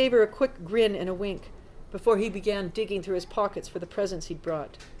 He gave her a quick grin and a wink before he began digging through his pockets for the presents he'd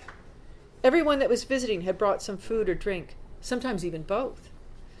brought. Everyone that was visiting had brought some food or drink, sometimes even both.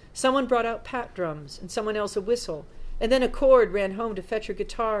 Someone brought out pat drums, and someone else a whistle, and then a cord ran home to fetch her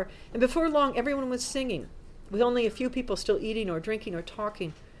guitar, and before long everyone was singing, with only a few people still eating or drinking or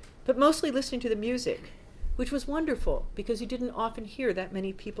talking, but mostly listening to the music, which was wonderful because you didn't often hear that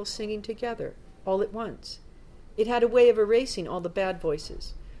many people singing together, all at once. It had a way of erasing all the bad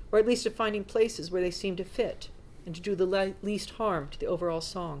voices, or at least of finding places where they seemed to fit, and to do the least harm to the overall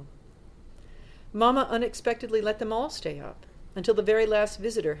song. Mama unexpectedly let them all stay up, until the very last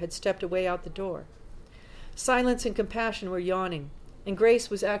visitor had stepped away out the door. Silence and Compassion were yawning, and Grace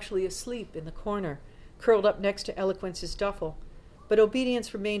was actually asleep in the corner, curled up next to Eloquence's duffel, but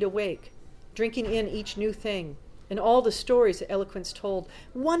Obedience remained awake, drinking in each new thing, and all the stories that Eloquence told,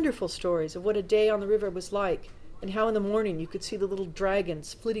 wonderful stories of what a day on the river was like, and how in the morning you could see the little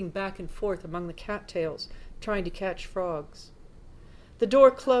dragons flitting back and forth among the cattails, trying to catch frogs. The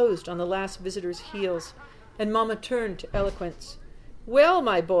door closed on the last visitor's heels, and Mama turned to Eloquence. "Well,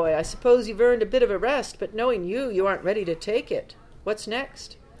 my boy, I suppose you've earned a bit of a rest, but knowing you aren't ready to take it. What's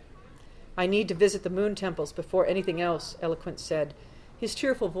next?" "I need to visit the moon temples before anything else," Eloquence said, his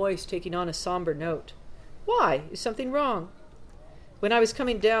cheerful voice taking on a somber note. "Why? Is something wrong?" "When I was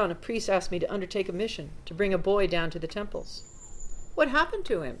coming down, a priest asked me to undertake a mission, to bring a boy down to the temples." "What happened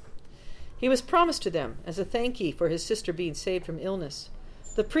to him?" "He was promised to them as a thank you for his sister being saved from illness.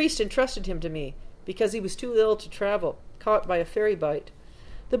 The priest entrusted him to me because he was too ill to travel, caught by a ferry bite.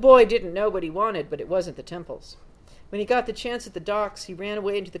 The boy didn't know what he wanted, but it wasn't the temples. When he got the chance at the docks, he ran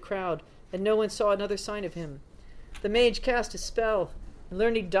away into the crowd, and no one saw another sign of him. The mage cast a spell, and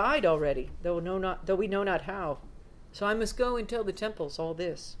learned he died already, though we know not how. So I must go and tell the temples all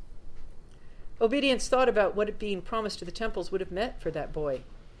this." Obedience thought about what it being promised to the temples would have meant for that boy.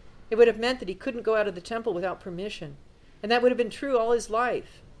 It would have meant that he couldn't go out of the temple without permission, and that would have been true all his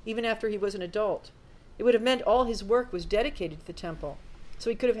life, even after he was an adult. It would have meant all his work was dedicated to the temple, so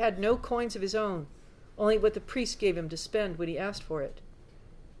he could have had no coins of his own, only what the priest gave him to spend when he asked for it.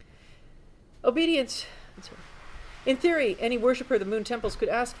 In theory, any worshipper of the moon temples could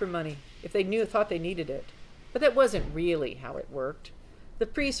ask for money if they thought they needed it. But that wasn't really how it worked. The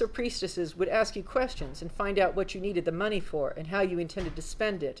priests or priestesses would ask you questions and find out what you needed the money for and how you intended to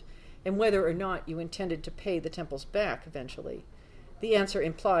spend it, and whether or not you intended to pay the temples back eventually. The answer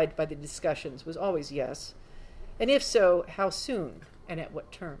implied by the discussions was always yes, and if so, how soon and at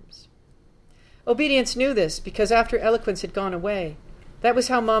what terms. Obedience knew this because after Eloquence had gone away, that was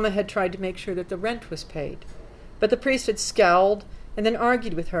how Mama had tried to make sure that the rent was paid. But the priest had scowled and then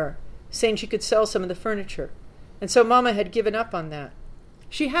argued with her, saying she could sell some of the furniture, and so Mama had given up on that.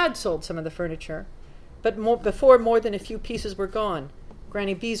 She had sold some of the furniture, but before more than a few pieces were gone,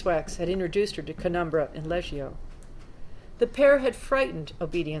 Granny Beeswax had introduced her to Penumbra and Legio. The pair had frightened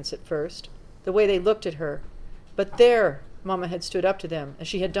Obedience at first, the way they looked at her, but there Mama had stood up to them, as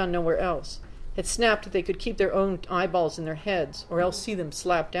she had done nowhere else, had snapped that they could keep their own eyeballs in their heads, or else see them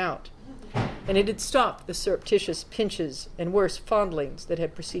slapped out, and it had stopped the surreptitious pinches and worse fondlings that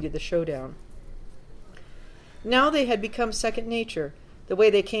had preceded the showdown. Now they had become second nature, the way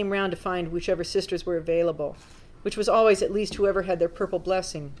they came round to find whichever sisters were available, which was always at least whoever had their purple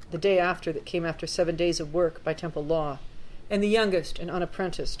blessing, the day after that came after 7 days of work by temple law, and the youngest and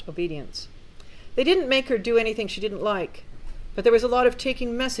unapprenticed Obedience. They didn't make her do anything she didn't like, but there was a lot of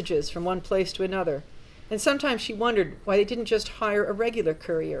taking messages from one place to another, and sometimes she wondered why they didn't just hire a regular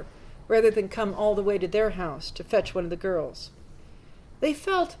courier, rather than come all the way to their house to fetch one of the girls. They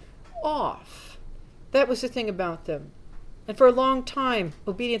felt off. That was the thing about them. And for a long time,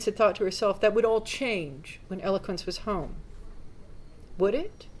 Obedience had thought to herself that would all change when Eloquence was home. Would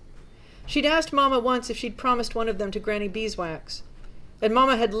it? She'd asked Mama once if she'd promised one of them to Granny Beeswax, and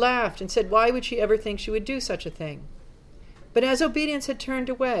Mama had laughed and said why would she ever think she would do such a thing. But as Obedience had turned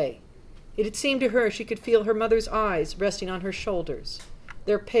away, it had seemed to her she could feel her mother's eyes resting on her shoulders,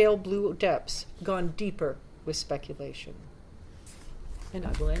 their pale blue depths gone deeper with speculation. And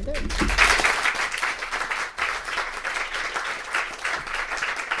I will end there.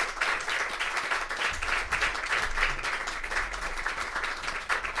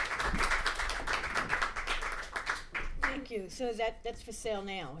 Thank you. So that's for sale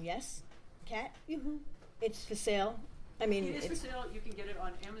now, yes? Kat? Mm-hmm. It's for sale? I mean, It is for it's, sale. You can get it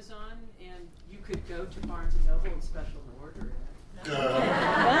on Amazon, and you could go to Barnes & Noble and special order it.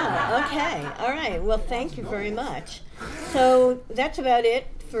 wow, okay. All right. Well, thank you very much. So that's about it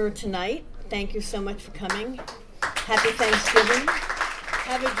for tonight. Thank you so much for coming. Happy Thanksgiving.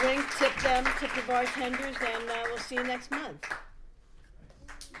 Have a drink, tip them, tip the bartenders, and we'll see you next month.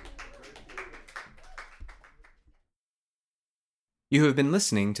 You have been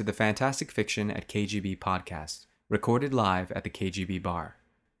listening to the Fantastic Fiction at KGB podcast, recorded live at the KGB bar.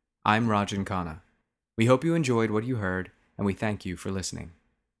 I'm Rajan Khanna. We hope you enjoyed what you heard, and we thank you for listening.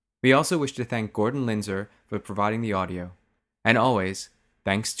 We also wish to thank Gordon Linzer for providing the audio. And always,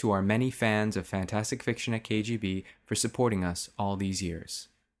 thanks to our many fans of Fantastic Fiction at KGB for supporting us all these years.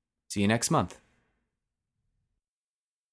 See you next month.